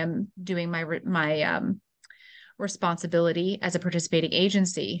I am doing my responsibility as a participating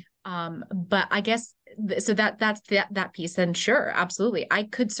agency. But I guess so that's that piece. Then sure, absolutely, I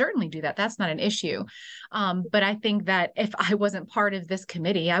could certainly do that. That's not an issue. But I think that if I wasn't part of this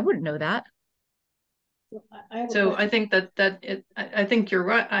committee, I wouldn't know that. So I think I think you're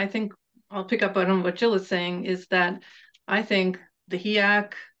right. I think I'll pick up on what Jill is saying, is that I think the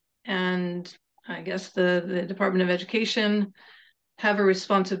HEAC and I guess the Department of Education have a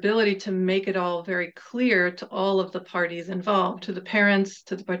responsibility to make it all very clear to all of the parties involved, to the parents,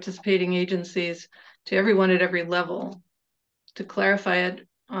 to the participating agencies, to everyone at every level, to clarify it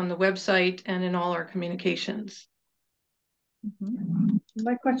on the website and in all our communications.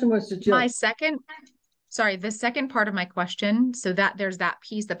 My question was to Jill. The second part of my question, so that there's that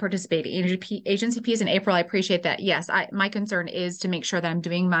piece, the participating agency piece in April, I appreciate that. Yes, my concern is to make sure that I'm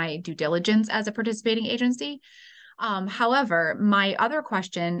doing my due diligence as a participating agency. However, my other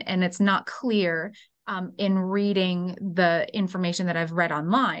question, and it's not clear in reading the information that I've read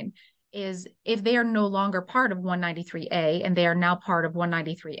online, is if they are no longer part of 193A and they are now part of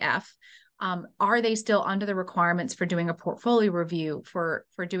 193F, are they still under the requirements for doing a portfolio review, for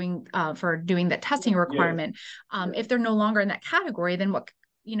doing the testing requirement? If they're no longer in that category, then what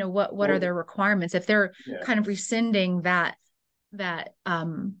are their requirements? If they're kind of rescinding that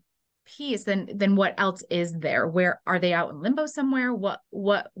piece, then what else is there? Where are they, out in limbo somewhere?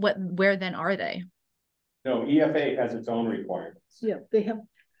 Where then are they? No, EFA has its own requirements. Yeah, they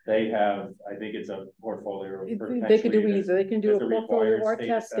have, I think it's a portfolio. they could do either, they can do a there's a portfolio required or state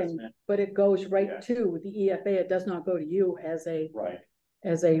testing, assessment. but it goes right Yeah. to the EFA. It does not go to you as a Right.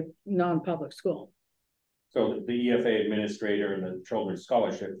 non-public school. So the EFA administrator and the Children's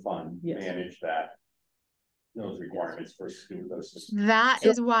Scholarship Fund Yes. manage those requirements for students.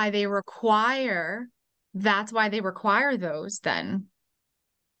 That's why they require those then.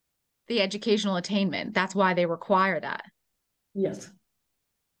 The educational attainment, that's why they require that. Yes.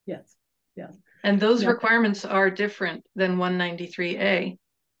 And those requirements are different than 193A.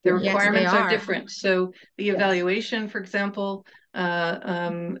 The Yes, requirements they are are different. So the evaluation, for example,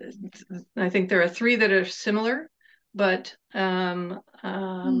 I think there are 3 that are similar, but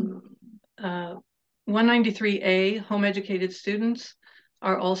 193A home educated students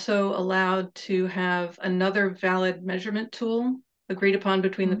are also allowed to have another valid measurement tool agreed upon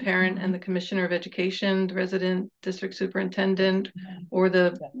between the parent and the commissioner of education, the resident district superintendent, or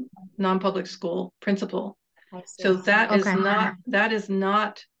the non-public school principal. So that is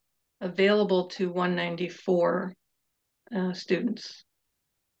not available to 194 students.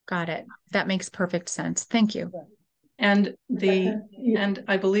 Got it. That makes perfect sense. Thank you. And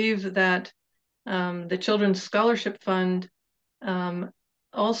I believe that the Children's Scholarship Fund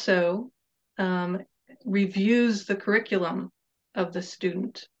also reviews the curriculum of the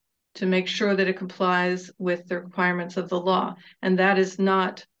student to make sure that it complies with the requirements of the law. And that is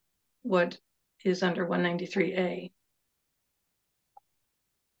not what is under 193A.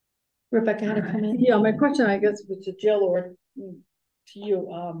 Rebecca had a comment. Yeah, my question, I guess, was to Jill or to you.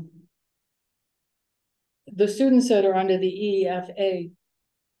 The students that are under the EFA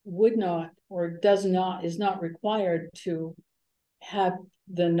would not, or is not required to have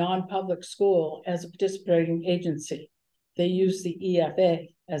the non-public school as a participating agency. They use the EFA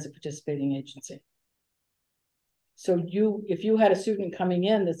as a participating agency. So if you had a student coming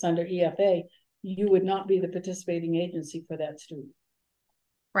in that's under EFA, you would not be the participating agency for that student.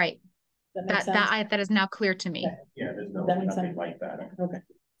 Right. That makes sense? That is now clear to me. Yeah, there's That makes nothing sense. like that. Okay.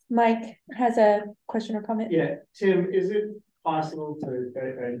 Mike has a question or comment. Yeah, Tim, is it possible to,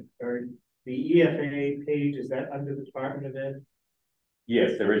 or the EFA page, is that under the Department of Ed?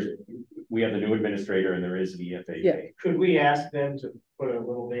 Yes, there is, we have the new administrator and there is an EFA. Yeah. page. Could we ask them to put a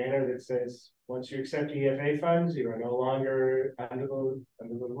little banner that says, once you accept EFA funds, you are no longer under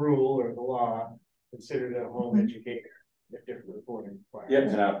the rule or the law considered a home educator? If different reporting required.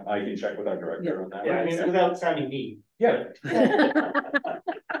 Yep, and I can check with our director on that. Yeah, I mean, without sounding mean. Yeah.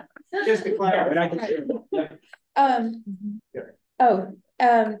 Just to clarify.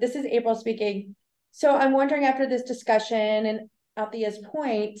 This is April speaking. So I'm wondering, after this discussion and Althea's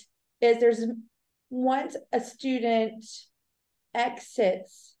point, is there's once a student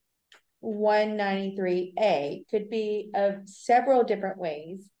exits 193A, could be of several different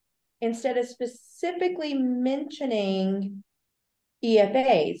ways, instead of specifically mentioning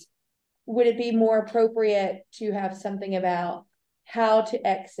EFAs, would it be more appropriate to have something about how to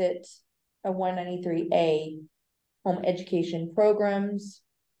exit a 193A home education programs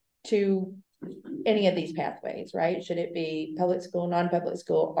to any of these pathways, right? Should it be public school, non-public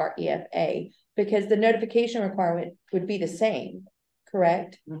school, or EFA? Because the notification requirement would be the same,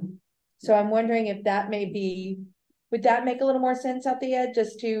 correct? Mm-hmm. So I'm wondering if that may be, would that make a little more sense, Althea,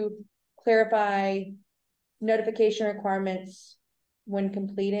 just to clarify notification requirements when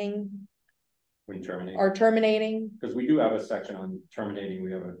completing When terminating. or terminating? Because we do have a section on terminating,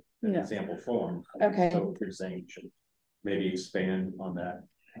 we have an Yeah. example form. Okay. So you're saying you should maybe expand on that.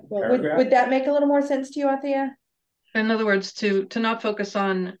 Would, paragraph. would that make a little more sense to you, Althea? In other words, to not focus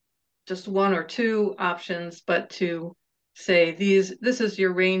on just one or two options, but to say this is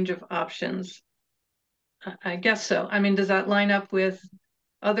your range of options. I guess so. I mean, does that line up with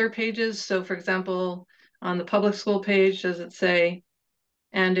other pages? So for example, on the public school page, does it say,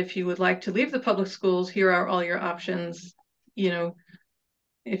 and if you would like to leave the public schools, here are all your options. You know,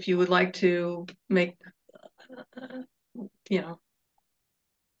 if you would like to make, you know.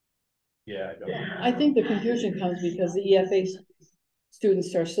 Yeah, I don't know. I think the confusion comes because the EFA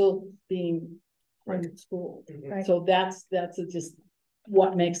students are still being homeschooled. Right. So that's just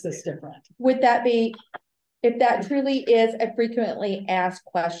what makes this different. Would that be, if that truly is a frequently asked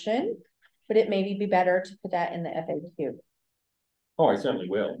question, would it maybe be better to put that in the FAQ? Oh, I certainly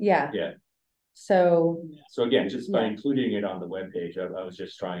will. Yeah. Yeah. So, So again, just by Yeah. including it on the webpage, I was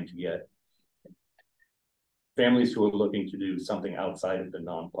just trying to get families who are looking to do something outside of the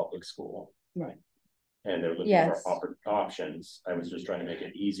non-public school. Right. And they're looking Yes. for options. I was just trying to make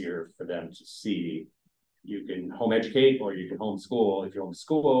it easier for them to see. You can home educate or you can homeschool. If you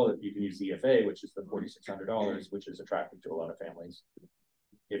homeschool, you can use the EFA, which is the $4,600, which is attractive to a lot of families.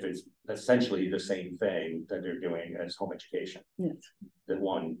 If it's essentially the same thing that they're doing as home education. Yes. The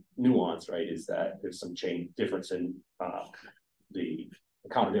one nuance, right, is that there's some difference in the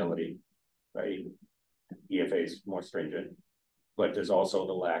accountability, right? EFA is more stringent, but there's also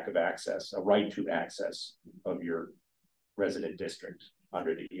the lack of access, a right to access of your resident district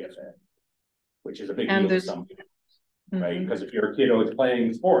under the EFA, which is a big And deal to there's- some people, right? Because if your kiddo is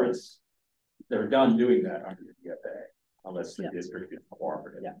playing sports, they're done doing that under the EFA, unless the district is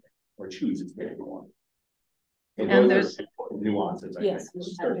cooperative or chooses to go on. So And those are nuances, I Yes.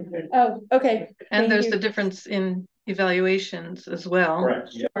 think. oh, okay. And Thank there's you. the difference in evaluations as well. Correct,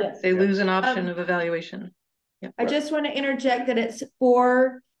 yeah. Yes. They lose an option of evaluation. I just want to interject that it's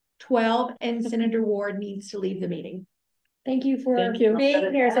 4:12 and Senator Ward needs to leave the meeting. Thank you for Thank you.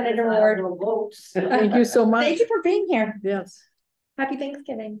 being here, Senator Ward. Thank you so much. Thank you for being here. Yes. Happy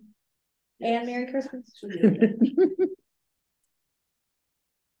Thanksgiving and Merry Christmas.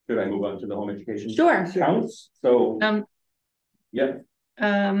 Should I move on to the home education? Sure. Counts, so, yeah,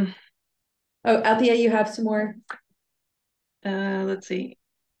 Oh, Althea, you have some more? Let's see.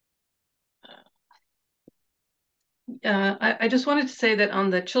 I just wanted to say that on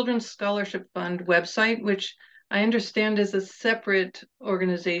the Children's Scholarship Fund website, which I understand is a separate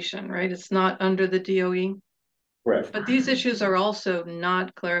organization, right? It's not under the DOE. correct. But these issues are also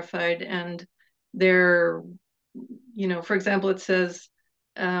not clarified, and they're, you know, for example, it says,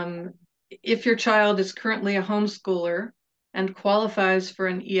 if your child is currently a homeschooler and qualifies for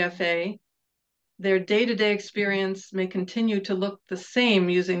an EFA, their day-to-day experience may continue to look the same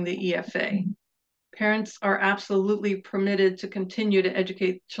using the EFA. Parents are absolutely permitted to continue to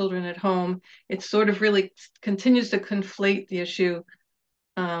educate children at home. It sort of really continues to conflate the issue.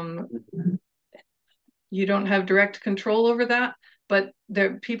 You don't have direct control over that, but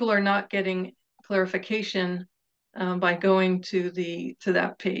people are not getting clarification by going to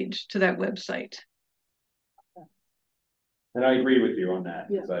that page, to that website. And I agree with you on that,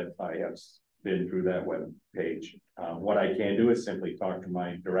 Yeah. because I have been through that web page. What I can do is simply talk to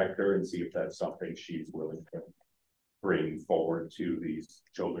my director and see if that's something she's willing to bring forward to these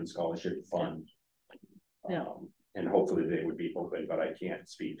children's scholarship fund. Yeah. And hopefully they would be open, but I can't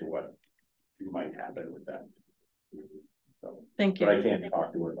speak to what might happen with that. So, Thank you. but I can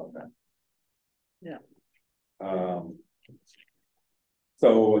talk to her about that. Yeah.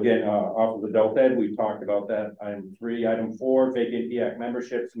 So again, off of adult ed, we talked about that. Item 3, item 4, vacant HEAC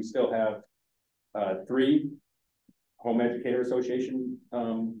memberships. We still have 3 Home Educator Association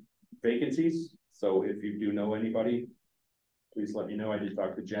vacancies. So if you do know anybody, please let me know. I did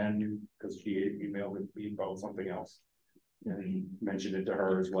talk to Jen because she emailed me about something else and mentioned it to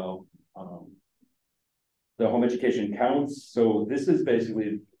her as well. The home education counts. So this is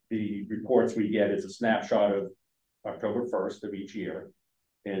basically the reports we get. It's a snapshot of October 1st of each year.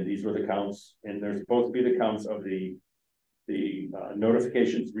 And these were the counts, and they're supposed to be the counts of the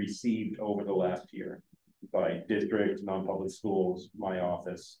notifications received over the last year by district, non-public schools, my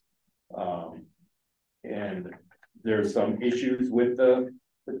office. And there's some issues with the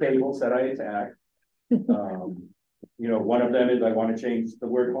tables that I attacked. You know, one of them is I want to change the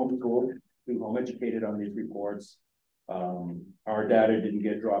word homeschool to home educated on these reports. Our data didn't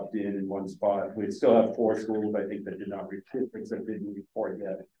get dropped in one spot. We still have 4 schools, I think, that did not that didn't report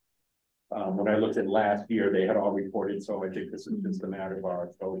yet. When I looked at last year, they had all reported. So I think this is just a matter of our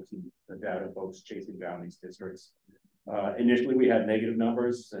folks and the data folks chasing down these districts. Initially, we had negative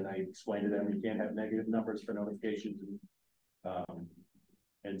numbers, and I explained to them we can't have negative numbers for notifications.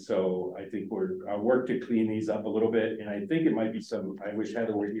 And so I think I work to clean these up a little bit. And I think it might be some, I wish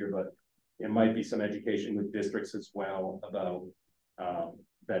Heather were here, but it might be some education with districts as well about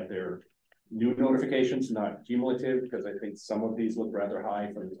that they're new notifications, not cumulative, because I think some of these look rather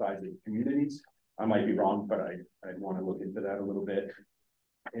high for the size of the communities. I might be wrong, but I'd want to look into that a little bit.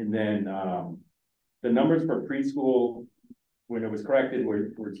 And then the numbers for preschool, when it was corrected,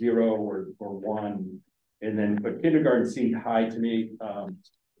 were 0 or 1. And then, but kindergarten seemed high to me.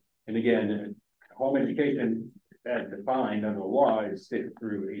 And again, home education, as defined under the law, is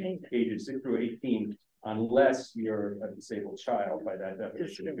ages 6 through 18, unless you're a disabled child. By that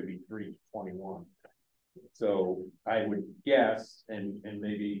definition, it could be 3 to 21. So I would guess, and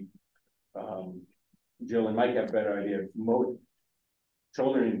maybe Jill and Mike have a better idea. Most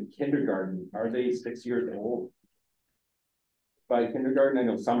children in kindergarten, are they 6 years old by kindergarten? I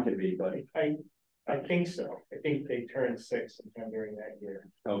know some can be, but I think so. I think they turn 6 sometime during that year.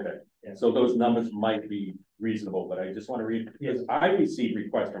 okay. Yeah. So those numbers might be reasonable, but I just want to read, because I receive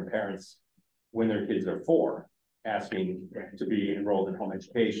requests from parents when their kids are 4 asking to be enrolled in home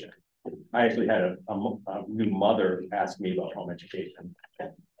education. I actually had a new mother ask me about home education,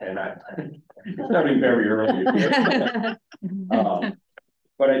 and I starting very early.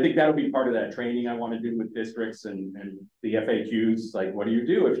 But I think that'll be part of that training I want to do with districts and the FAQs. Like, what do you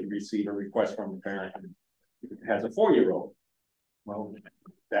do if you receive a request from a parent who has a 4-year-old? Well,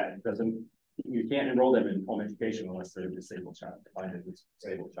 that doesn't, you can't enroll them in home education unless they're a disabled child, defined as a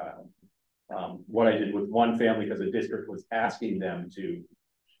disabled child. What I did with one family, because the district was asking them to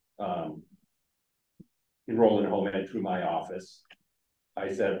enroll in home ed through my office,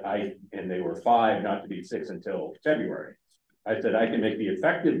 I said, and they were 5, not to be 6 until February. I said, I can make the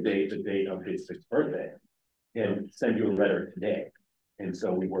effective date the date of his 6th birthday and send you a letter today. And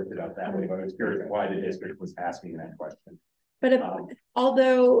so we worked it out that way, but I was curious why the district was asking that question. But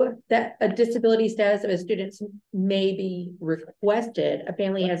although that a disability status of a student may be requested, a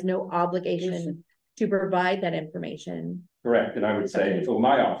family has no obligation to provide that information. Correct. And I would say, so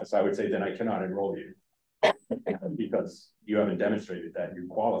my office, I would say, then I cannot enroll you because you haven't demonstrated that you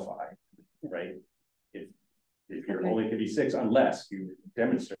qualify, right? If you're only can be 6, unless you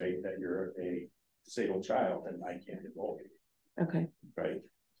demonstrate that you're a disabled child, then I can't enroll you. Okay. Right.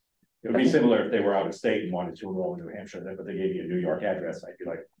 It would be similar if they were out of state and wanted to enroll in New Hampshire, but they gave you a New York address. I'd be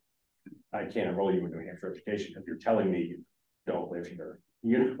like, I can't enroll you in New Hampshire education if you're telling me you don't live here.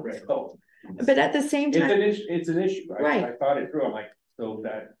 You know, right. So, but at the same time, it's an issue. Right. I thought it through. I'm like, so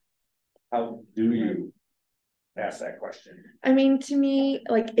that, how do you ask that question? I mean, to me,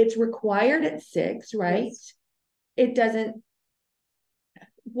 like, it's required at 6, right? Yes. It doesn't,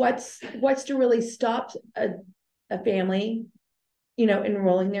 what's to really stop a family, you know,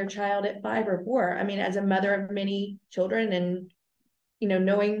 enrolling their child at 5 or 4? I mean, as a mother of many children and, you know,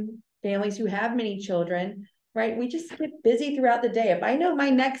 knowing families who have many children, right? We just get busy throughout the day. If I know my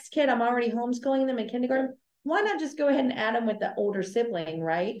next kid, I'm already homeschooling them in kindergarten, why not just go ahead and add them with the older sibling,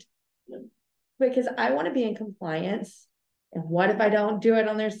 right? Because I want to be in compliance. And what if I don't do it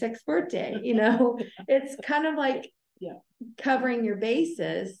on their 6th birthday? You know, it's kind of like covering your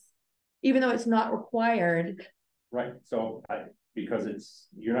bases, even though it's not required. Right, so because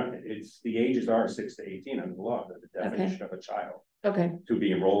the ages are 6 to 18 under the law, the definition of a child Okay, to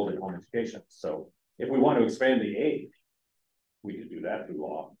be enrolled in home education. So if we want to expand the age, we could do that through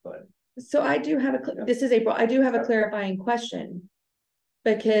law, but. so I do have this is April, I do have a clarifying question.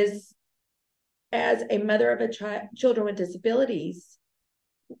 Because as a mother of a children with disabilities,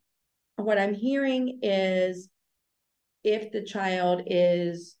 what I'm hearing is if the child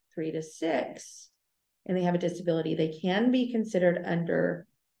is 3 to 6 and they have a disability, they can be considered under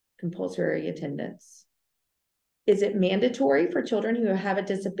compulsory attendance. Is it mandatory for children who have a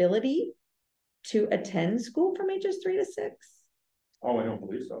disability to attend school from ages 3 to 6? Oh, I don't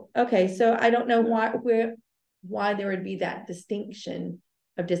believe so. Okay, so I don't know why there would be that distinction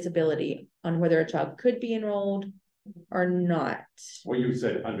of disability on whether a child could be enrolled or not. Well, you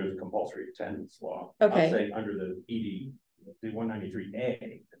said under the compulsory attendance law. Okay. I'll say under the ED, the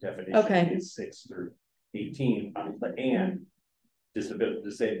 193A, the definition Okay. is 6 through 18, and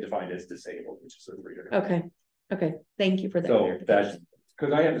disability, defined as disabled, which is a 3 to. Okay, okay, thank you for that. So that's,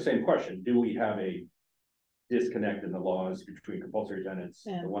 because I have the same question, do we have a disconnect in the laws between compulsory attendance,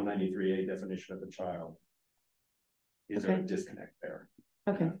 the 193A definition of a child? Is there a disconnect there?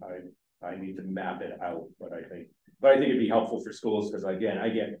 Okay. I need to map it out, but I think it'd be helpful for schools, because again, I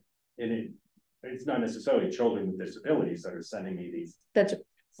get, and it's not necessarily children with disabilities that are sending me these. That's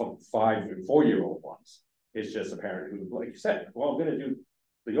 5 and 4-year-old ones. It's just a parent who, like you said, well, I'm gonna do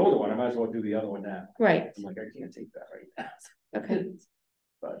the older one, I might as well do the other one now. right. I'm like, I can't take that right now. Okay,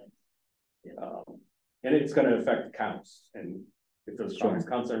 But, and it's gonna affect counts, and if those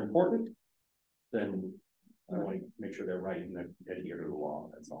counts are important, then I want to make sure they're right and adhere to the law,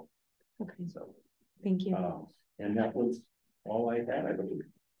 that's all. okay, So, thank you. and that was all I had, I believe.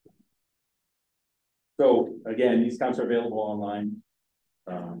 So again, these counts are available online.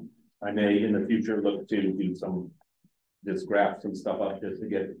 I may in the future look to do just graph some stuff up just to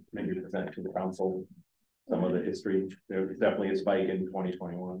get maybe present to the council some of the history. There was definitely a spike in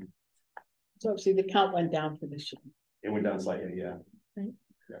 2021. So see, the count went down for this year. It went down slightly, yeah.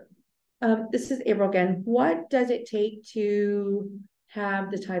 This is April again. What does it take to have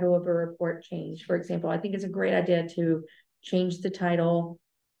the title of a report changed? For example, I think it's a great idea to change the title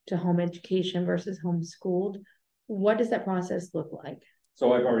to home education versus homeschooled. What does that process look like?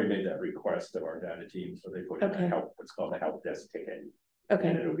 So I've already made that request of our data team, so they put in Okay. what's called a help desk ticket. Okay,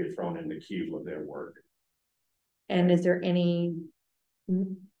 And it'll get thrown in the queue of their work. and is there any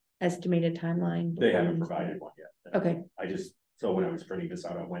estimated timeline? They haven't provided one yet. Okay, So when I was printing this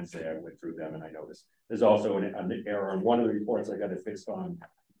out on Wednesday, I went through them and I noticed there's also an error on one of the reports. I got it fixed on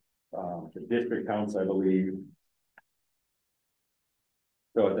the district counts, I believe.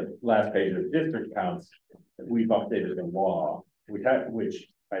 So at the last page of district counts, we've updated the law, which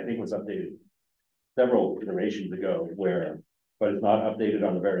I think was updated several iterations ago, but it's not updated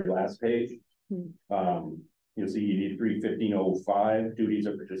on the very last page. You'll see you need 315.05 duties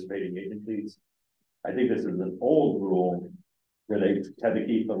of participating agencies. I think this is an old rule where they had to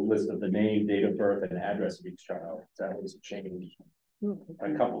keep a list of the name, date of birth, and address of each child. That was changed a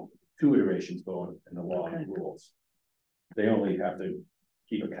 2 iterations going in the law and rules. They only have to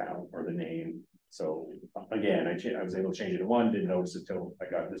keep a count or the name. So again, I was able to change it to 1, didn't notice it till I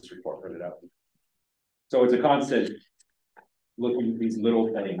got this report printed out. So it's a constant looking at these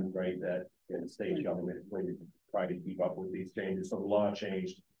little things, right, that in state government where you try to keep up with these changes. So the law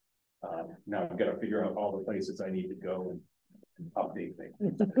changed. Now I've got to figure out all the places I need to go and update things.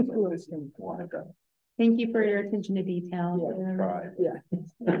 thank you for your attention to detail.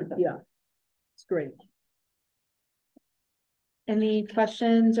 Yeah, it's great. Any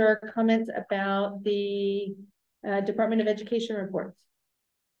questions or comments about the Department of Education reports?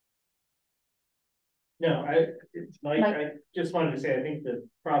 No, I just wanted to say, I think the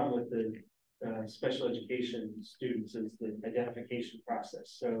problem with the special education students is the identification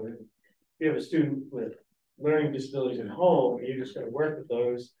process. So if you have a student with learning disabilities at home, you're just going to work with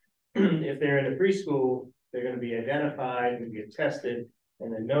those. If they're in a preschool, they're going to be identified and get tested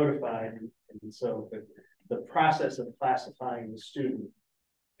and then notified. And so the process of classifying the student,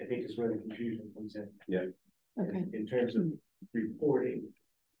 I think, is where the confusion comes in. Yeah. Okay. In terms of reporting.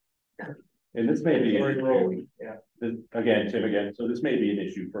 And this may be Or enrolling, yeah. Again, Tim, so this may be an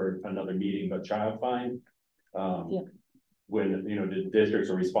issue for another meeting, but child fine. When, the districts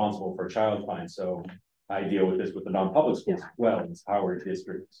are responsible for child fine, so I deal with this with the non-public schools as well. It's how are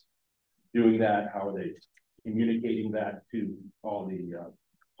districts doing that? How are they communicating that to all the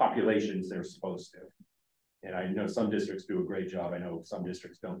populations they're supposed to? And I know some districts do a great job. I know some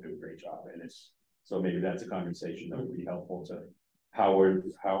districts don't do a great job, and so maybe that's a conversation that would be helpful to how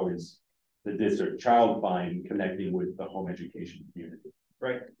is the district child find connecting with the home education community.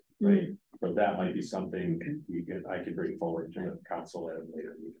 Right. Right, so that might be something I can bring forward to the council at a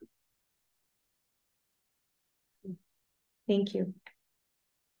later meeting. Thank you.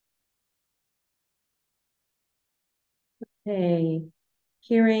 Okay,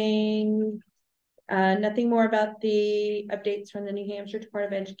 hearing nothing more about the updates from the New Hampshire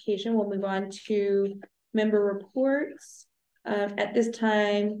Department of Education. We'll move on to member reports. At this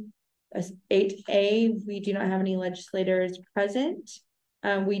time, 8A, we do not have any legislators present.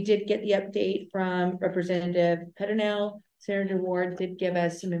 We did get the update from Representative Peternell. Senator Ward did give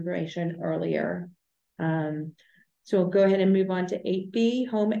us some information earlier. So we'll go ahead and move on to 8B,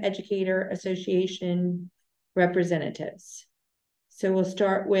 Home Educator Association representatives. So we'll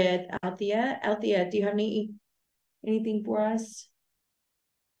start with Althea. Althea, do you have anything for us?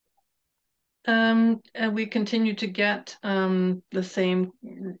 We continue to get the same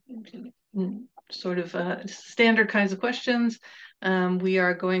sort of standard kinds of questions. We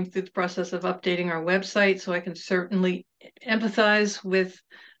are going through the process of updating our website, so I can certainly empathize with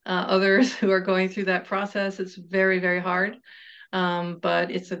others who are going through that process. It's very, very hard,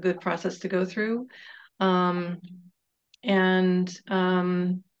 but it's a good process to go through. I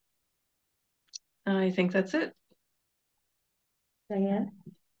think that's it. Diane?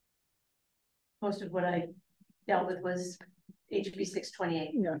 Most of what I dealt with was HB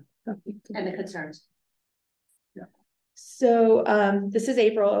 628 Yeah. and the concerns. So this is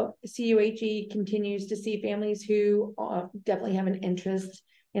April. CUHE continues to see families who definitely have an interest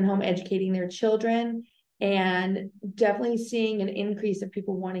in home educating their children, and definitely seeing an increase of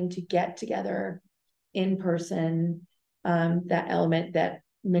people wanting to get together in person, that element that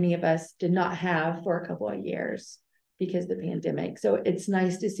many of us did not have for a couple of years because of the pandemic. So it's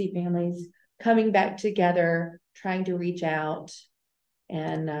nice to see families coming back together, trying to reach out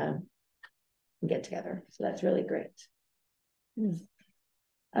and get together. So that's really great.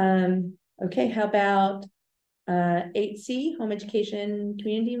 Okay, how about 8C, Home Education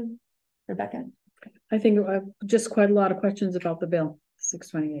Community, Rebecca? I think just quite a lot of questions about the bill,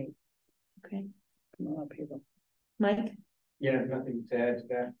 628. Okay. From a lot of people. Mike? Yeah, nothing to add to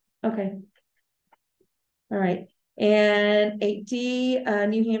that. Okay. All right. And 8D,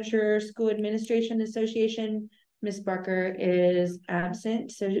 New Hampshire School Administration Association, Ms. Barker is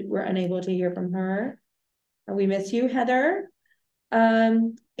absent, so we're unable to hear from her. We miss you, Heather.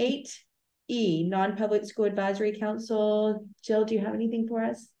 8E, Non-Public School Advisory Council. Jill, do you have anything for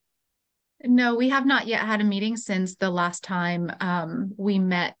us? No, we have not yet had a meeting since the last time we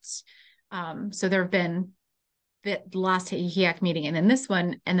met. So there have been the last HEAC meeting and then this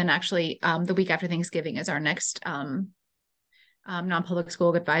one, and then actually the week after Thanksgiving is our next non-public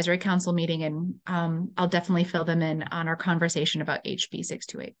school advisory council meeting, and I'll definitely fill them in on our conversation about HB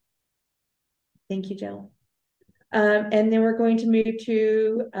 628. Thank you, Jill. And then we're going to move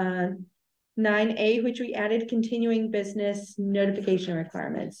to 9A, which we added continuing business notification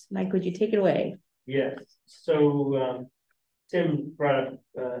requirements. Mike, would you take it away? Yes, so Tim brought up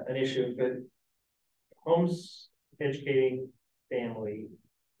an issue that homes educating family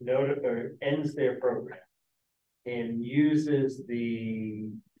ends their program and uses the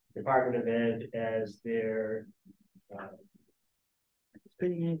Department of Ed as their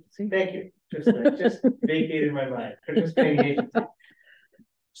thank you. Just vacated my mind. Participating agency.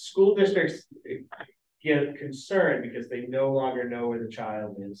 School districts get concerned because they no longer know where the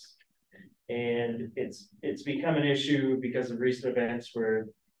child is. And it's become an issue because of recent events where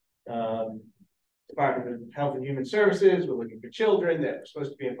Department of Health and Human Services were looking for children that were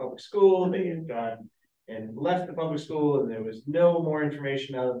supposed to be in public school. They had gone and left the public school, and there was no more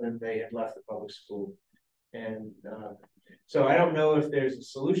information other than they had left the public school. And so I don't know if there's a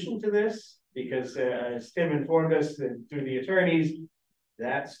solution to this, because as Tim informed us and through the attorneys,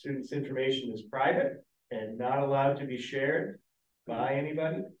 that student's information is private and not allowed to be shared by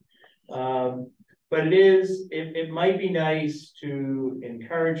anybody. But it might be nice to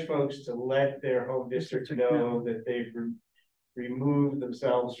encourage folks to let their home district know that they've removed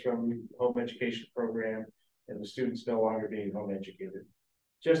themselves from home education program and the students no longer being home educated,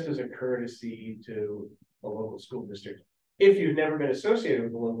 just as a courtesy to a local school district. If you've never been associated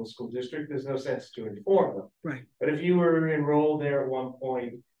with a local school district, there's no sense to inform them. Right. But if you were enrolled there at one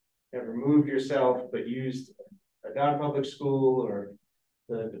point, have removed yourself, but used a non-public school or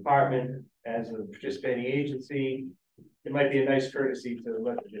the department as a participating agency, it might be a nice courtesy to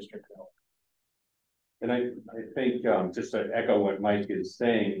let the district know. And I think just to echo what Mike is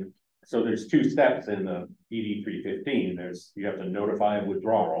saying, so there's two steps in the ED 315. You have to notify a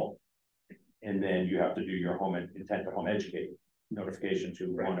withdrawal, and then you have to do your intent to home educate. notification to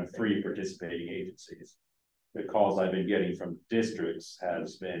one of 3 participating agencies. The calls I've been getting from districts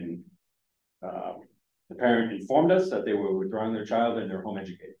has been, the parent informed us that they were withdrawing their child and they're home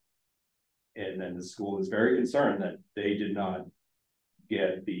educated. And then the school is very concerned that they did not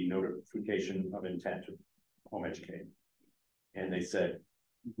get the notification of intent to home educate. And they said,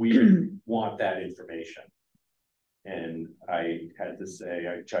 we want that information. And I had to say,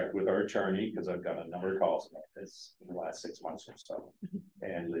 I checked with our attorney because I've got a number of calls about this in the last 6 months or so.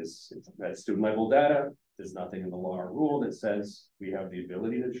 And Liz, that student level data, there's nothing in the law or rule that says we have the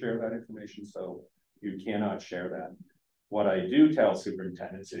ability to share that information. So you cannot share that. What I do tell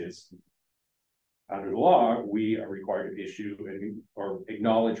superintendents is, under the law, we are required to issue or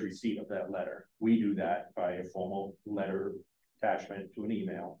acknowledge receipt of that letter. We do that by a formal letter attachment to an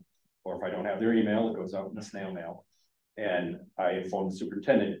email. Or if I don't have their email, it goes out in the snail mail. And I inform the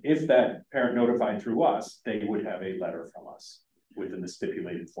superintendent, if that parent notified through us, they would have a letter from us within the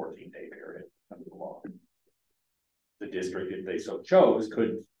stipulated 14-day period under the law. The district, if they so chose,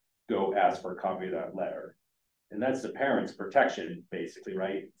 could go ask for a copy of that letter. And that's the parent's protection, basically,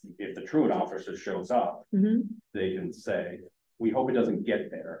 right? If the truant officer shows up, they can say, we hope it doesn't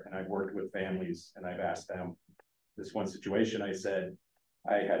get there. And I've worked with families and I've asked them, this one situation, I said,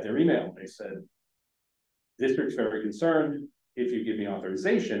 I had their email. They said, district's very concerned. If you give me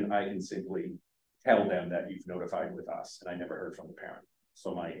authorization, I can simply tell them that you've notified with us. And I never heard from the parent.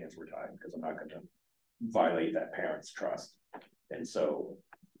 So my hands were tied because I'm not going to violate that parent's trust. And so,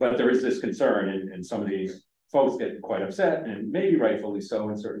 but there is this concern, and some of these folks get quite upset, and maybe rightfully so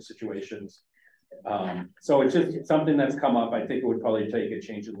in certain situations. So it's just something that's come up. I think it would probably take a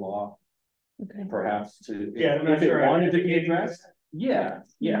change in law, perhaps, to if it wanted to be addressed. Yeah,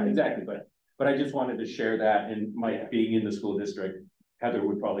 exactly. But I just wanted to share that, and being in the school district, Heather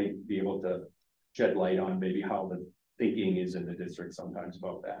would probably be able to shed light on maybe how the thinking is in the district sometimes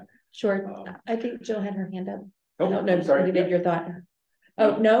about that. Sure. I think Jill had her hand up. Oh, I don't know if sorry. you did your thought.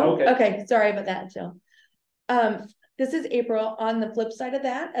 Oh, no? Okay. Okay, sorry about that, Jill. This is April. On the flip side of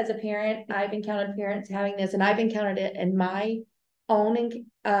that, as a parent, I've encountered parents having this, and I've encountered it in my own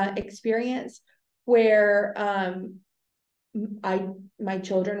experience where my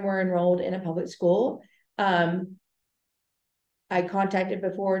children were enrolled in a public school. I contacted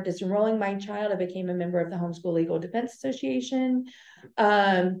before disenrolling my child. I became a member of the Homeschool Legal Defense Association.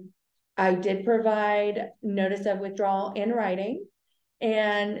 I did provide notice of withdrawal in writing,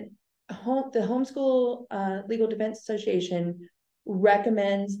 and the Homeschool Legal Defense Association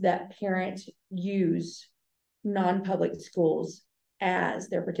recommends that parents use non-public schools as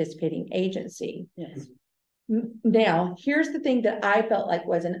their participating agency. Yes. Now, here's the thing that I felt like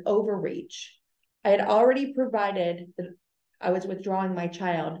was an overreach. I had already provided that I was withdrawing my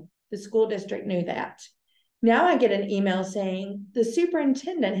child. The school district knew that. Now I get an email saying the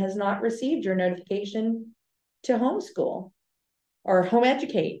superintendent has not received your notification to homeschool or home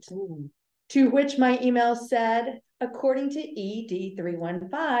educate. To which my email said, according to ED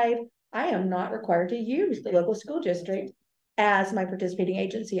 315, I am not required to use the local school district as my participating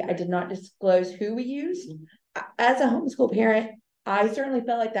agency. I did not disclose who we used. As a homeschool parent, I certainly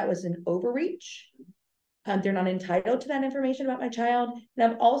felt like that was an overreach. They're not entitled to that information about my child.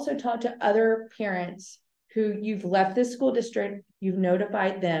 And I've also talked to other parents who you've left this school district, you've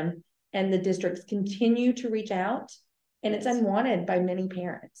notified them, and the districts continue to reach out, and it's unwanted by many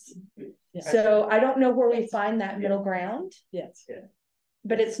parents. So I don't know where we find that middle ground.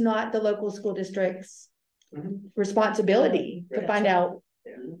 But it's not the local school district's responsibility to find out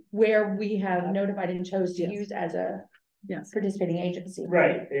where we have notified and chose to use as a participating agency.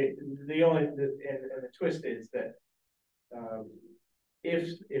 Right. The twist is that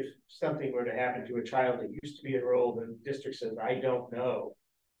if something were to happen to a child that used to be enrolled and the district says, I don't know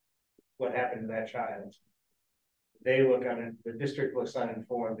what happened to that child, they look on it, the district looks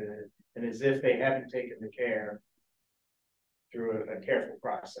uninformed, and as if they haven't taken the care through a careful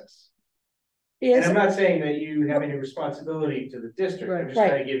process. And I'm not saying that you have any responsibility to the district. I'm just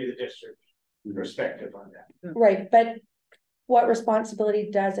trying to give you the district perspective on that. Right, but what responsibility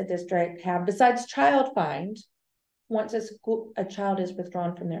does a district have besides child find once a child is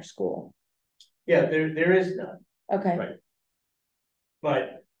withdrawn from their school? Yeah, there is none. Okay. Right.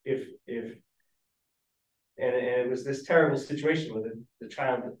 But if it was this terrible situation where the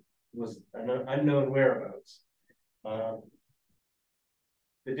child was unknown whereabouts.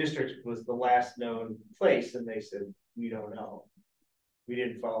 The district was the last known place, and they said, we don't know. We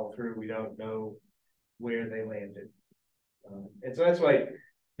didn't follow through. We don't know where they landed. And so that's why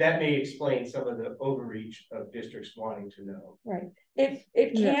that may explain some of the overreach of districts wanting to know. Right.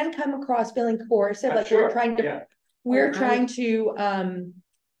 It can come across feeling coercive, like we're trying to we're I- trying to,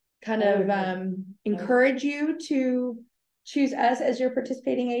 kind of, encourage you to choose us as your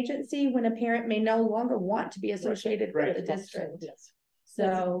participating agency when a parent may no longer want to be associated Right. with the district. Yes.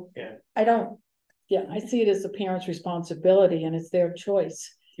 So, Yeah. I don't, Yeah, I see it as the parent's responsibility and it's their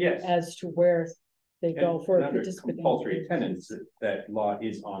choice Yes. as to where they go And for under participating. compulsory attendance, that law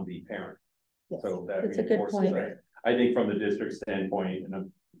is on the parent. Yes. So that That's a good reinforces point. that. I think from the district standpoint,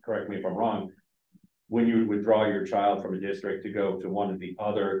 and correct me if I'm wrong, when you withdraw your child from a district to go to one of the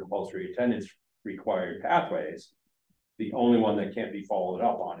other compulsory attendance required pathways, the only one that can't be followed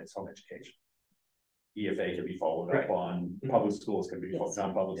up on is home education. EFA can be followed up Right. on, public schools can be, Yes.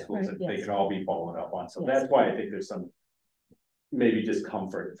 non-public Yeah. schools, Right, they yes. can all be followed up on. So Yes. that's why I think there's some maybe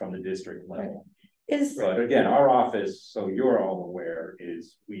discomfort from the district level. is, But again, our office, so you're all aware,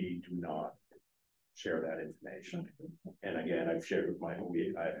 is we do not share that information. And again, I've shared with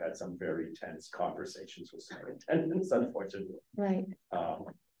I've had some very tense conversations with superintendents, unfortunately. right,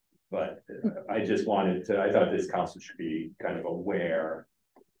 But I just I thought this council should be kind of aware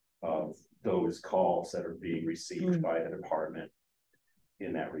of those calls that are being received by the department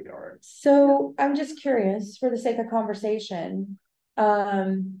in that regard. so I'm just curious, for the sake of conversation,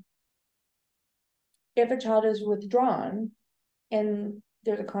 if a child is withdrawn and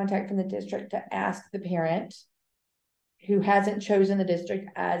there's a contact from the district to ask the parent who hasn't chosen the district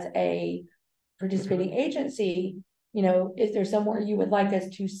as a participating agency, you know, is there somewhere you would like us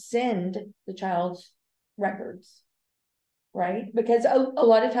to send the child's records? Right? Because a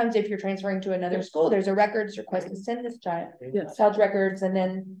lot of times if you're transferring to another school, there's a records request to send this Yes. child's records, and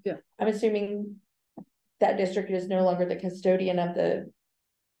then Yeah. I'm assuming that district is no longer the custodian of the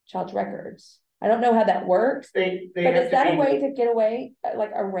child's records. I don't know how that works, They but have is to that a be- way to get away,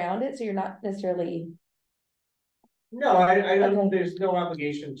 like around it, so you're not necessarily, No, I don't, Okay. there's no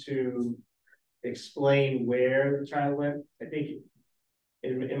obligation to explain where the child went. I think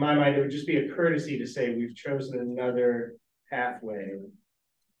in my mind, it would just be a courtesy to say we've chosen another pathway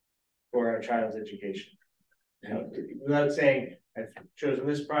for our child's education. You know, without saying, I've chosen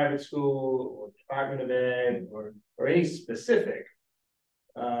this private school or Department of Ed or any specific.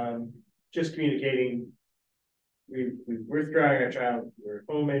 Just communicating, we're withdrawing our child, we're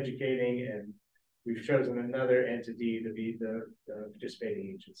home educating, and we've chosen another entity to be the participating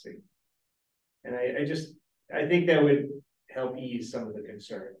agency. And I think that would help ease some of the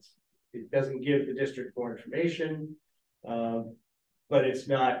concerns. It doesn't give the district more information, but it's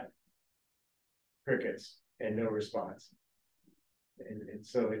not crickets and no response. And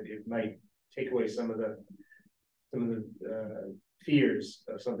so it might take away some of the fears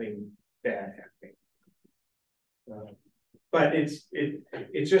of something bad happening. But it's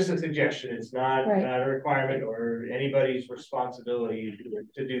just a suggestion. It's not Right. a requirement or anybody's responsibility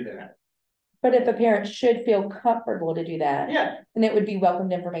to do that. but if a parent should feel comfortable to do that, Yeah, then it would be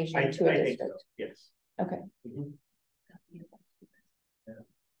welcomed information I to a think so, district. yes. Okay. Mhm.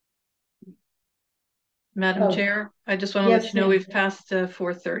 Madam Oh. Chair, I just want to let Yes, you know ma'am. we've passed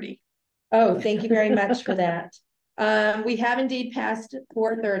 4:30. Oh, thank you very much for that. We have indeed passed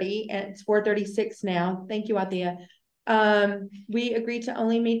 4:30 and it's 4:36 now. Thank you, Althea. We agreed to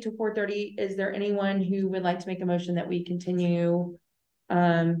only meet to 4:30. Is there anyone who would like to make a motion that we continue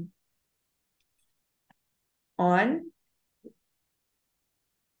on?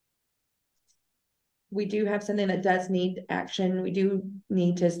 We do have something that does need action. We do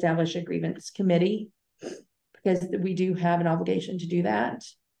need to establish a grievance committee because we do have an obligation to do that.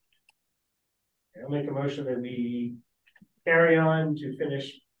 I'll make a motion that we carry on to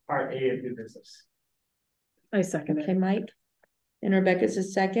finish part A of new business. I second Okay, it. Mike. And Rebecca's a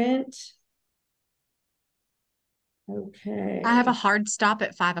second. Okay. I have a hard stop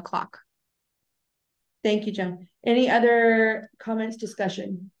at 5 o'clock. Thank you, Joan. Any other comments,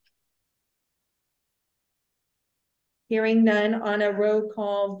 discussion? Hearing none on a roll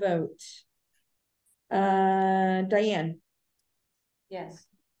call vote. Diane, Yes.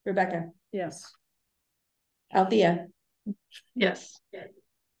 Rebecca, Yes. Althea, Yes.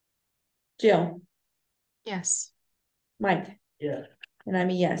 Jill, Yes. Mike, Yeah. and I'm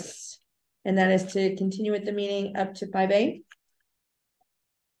a yes. And that is to continue with the meeting up to 5A.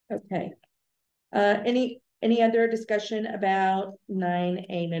 Okay. Any other discussion about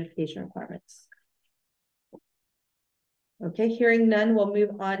 9A notification requirements? Okay, hearing none, we'll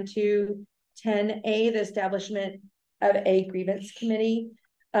move on to 10A, the establishment of a grievance committee.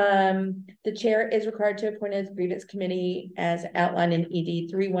 The chair is required to appoint a grievance committee as outlined in ED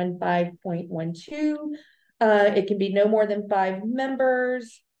 315.12. It can be no more than 5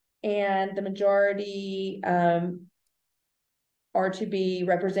 members, and the majority are to be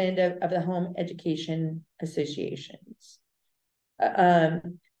representative of the home education associations.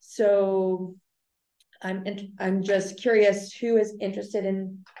 So I'm just curious who is interested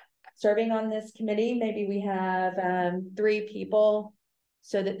in serving on this committee. Maybe we have 3 people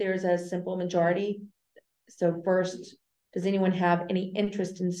so that there's a simple majority. So first, does anyone have any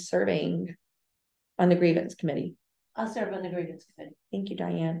interest in serving on the grievance committee? I'll serve on the grievance committee. Thank you,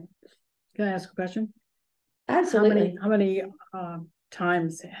 Diane. Can I ask a question? Absolutely. How many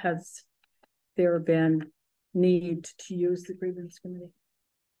times has there been need to use the grievance committee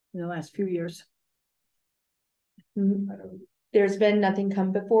in the last few years? There's been nothing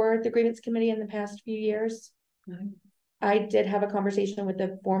come before the grievance committee in the past few years. I did have a conversation with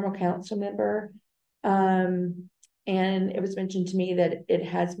a former council member. And it was mentioned to me that it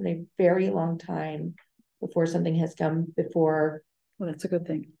has been a very long time before something has come before. Well, that's a good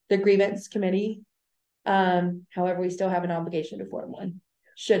thing. The grievance committee. However, we still have an obligation to form one,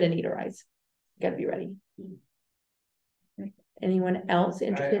 should a need arise. Got to be ready. Anyone else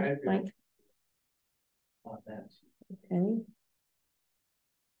interested, Mike? On that. Okay.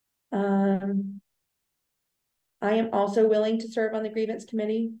 I am also willing to serve on the grievance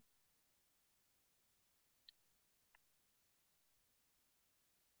committee.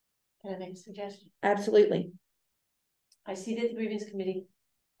 Can I make a suggestion? Absolutely. I see that the grievance committee,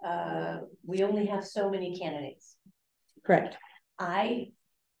 we only have so many candidates. Correct. I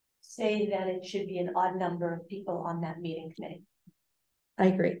say that it should be an odd number of people on that meeting committee I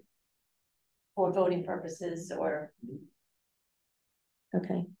agree. for voting purposes or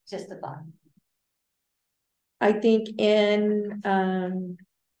Okay. just a thought. I think in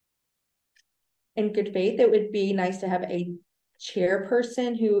good faith, it would be nice to have a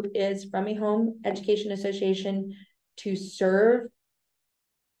chairperson who is from a home education association to serve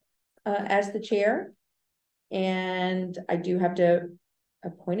as the chair. And I do have to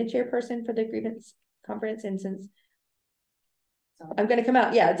appoint a chairperson for the grievance conference. And since I'm going to come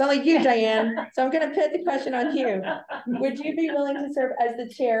out, yeah, it's only you, Diane. So I'm going to put the question on you. Would you be willing to serve as the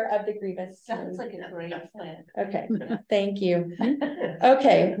chair of the grievance? Sounds like a great plan. Okay, thank you.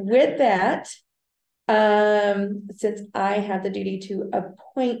 Okay, with that, since I have the duty to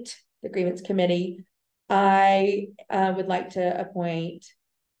appoint the grievance committee, I would like to appoint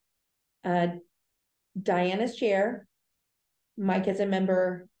Diane as chair, Mike as a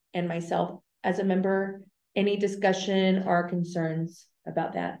member, and myself as a member. Any discussion or concerns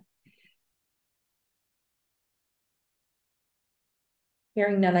about that?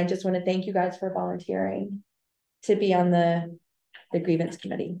 Hearing none, I just want to thank you guys for volunteering to be on the grievance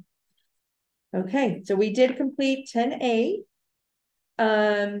committee. Okay, so we did complete 10A.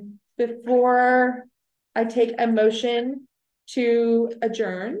 Before I take a motion to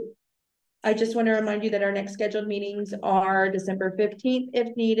adjourn, I just want to remind you that our next scheduled meetings are December 15th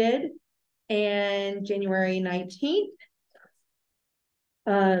if needed and January 19th.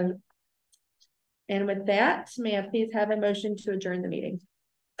 And with that, may I please have a motion to adjourn the meeting?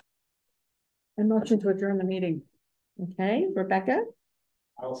 A motion to adjourn the meeting. Okay, Rebecca?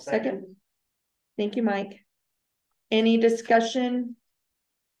 I'll second. Thank you, Mike. Any discussion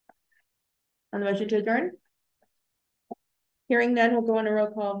on the motion to adjourn? Hearing none, we'll go on a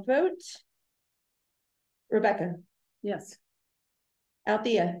roll call vote. Rebecca? Yes.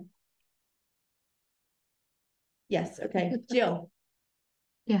 Althea? Yes, okay. Jill?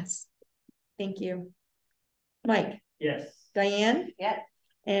 Yes. Thank you. Mike? Yes. Diane? Yeah.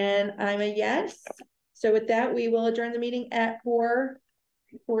 And I'm a yes. So with that, we will adjourn the meeting at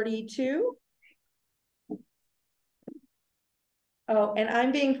 4:42. Oh, and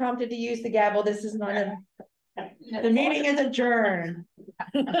I'm being prompted to use the gavel. This is not a, the meeting is adjourned.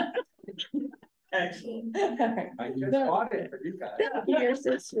 Excellent. I just bought it for you guys. You're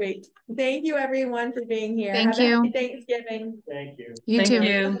so sweet. Thank you everyone for being here. Thank Have a you. happy Thanksgiving. Thank you. You Thank too.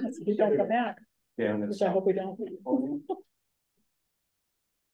 you. We don't come back. Yeah, Which I hope we don't.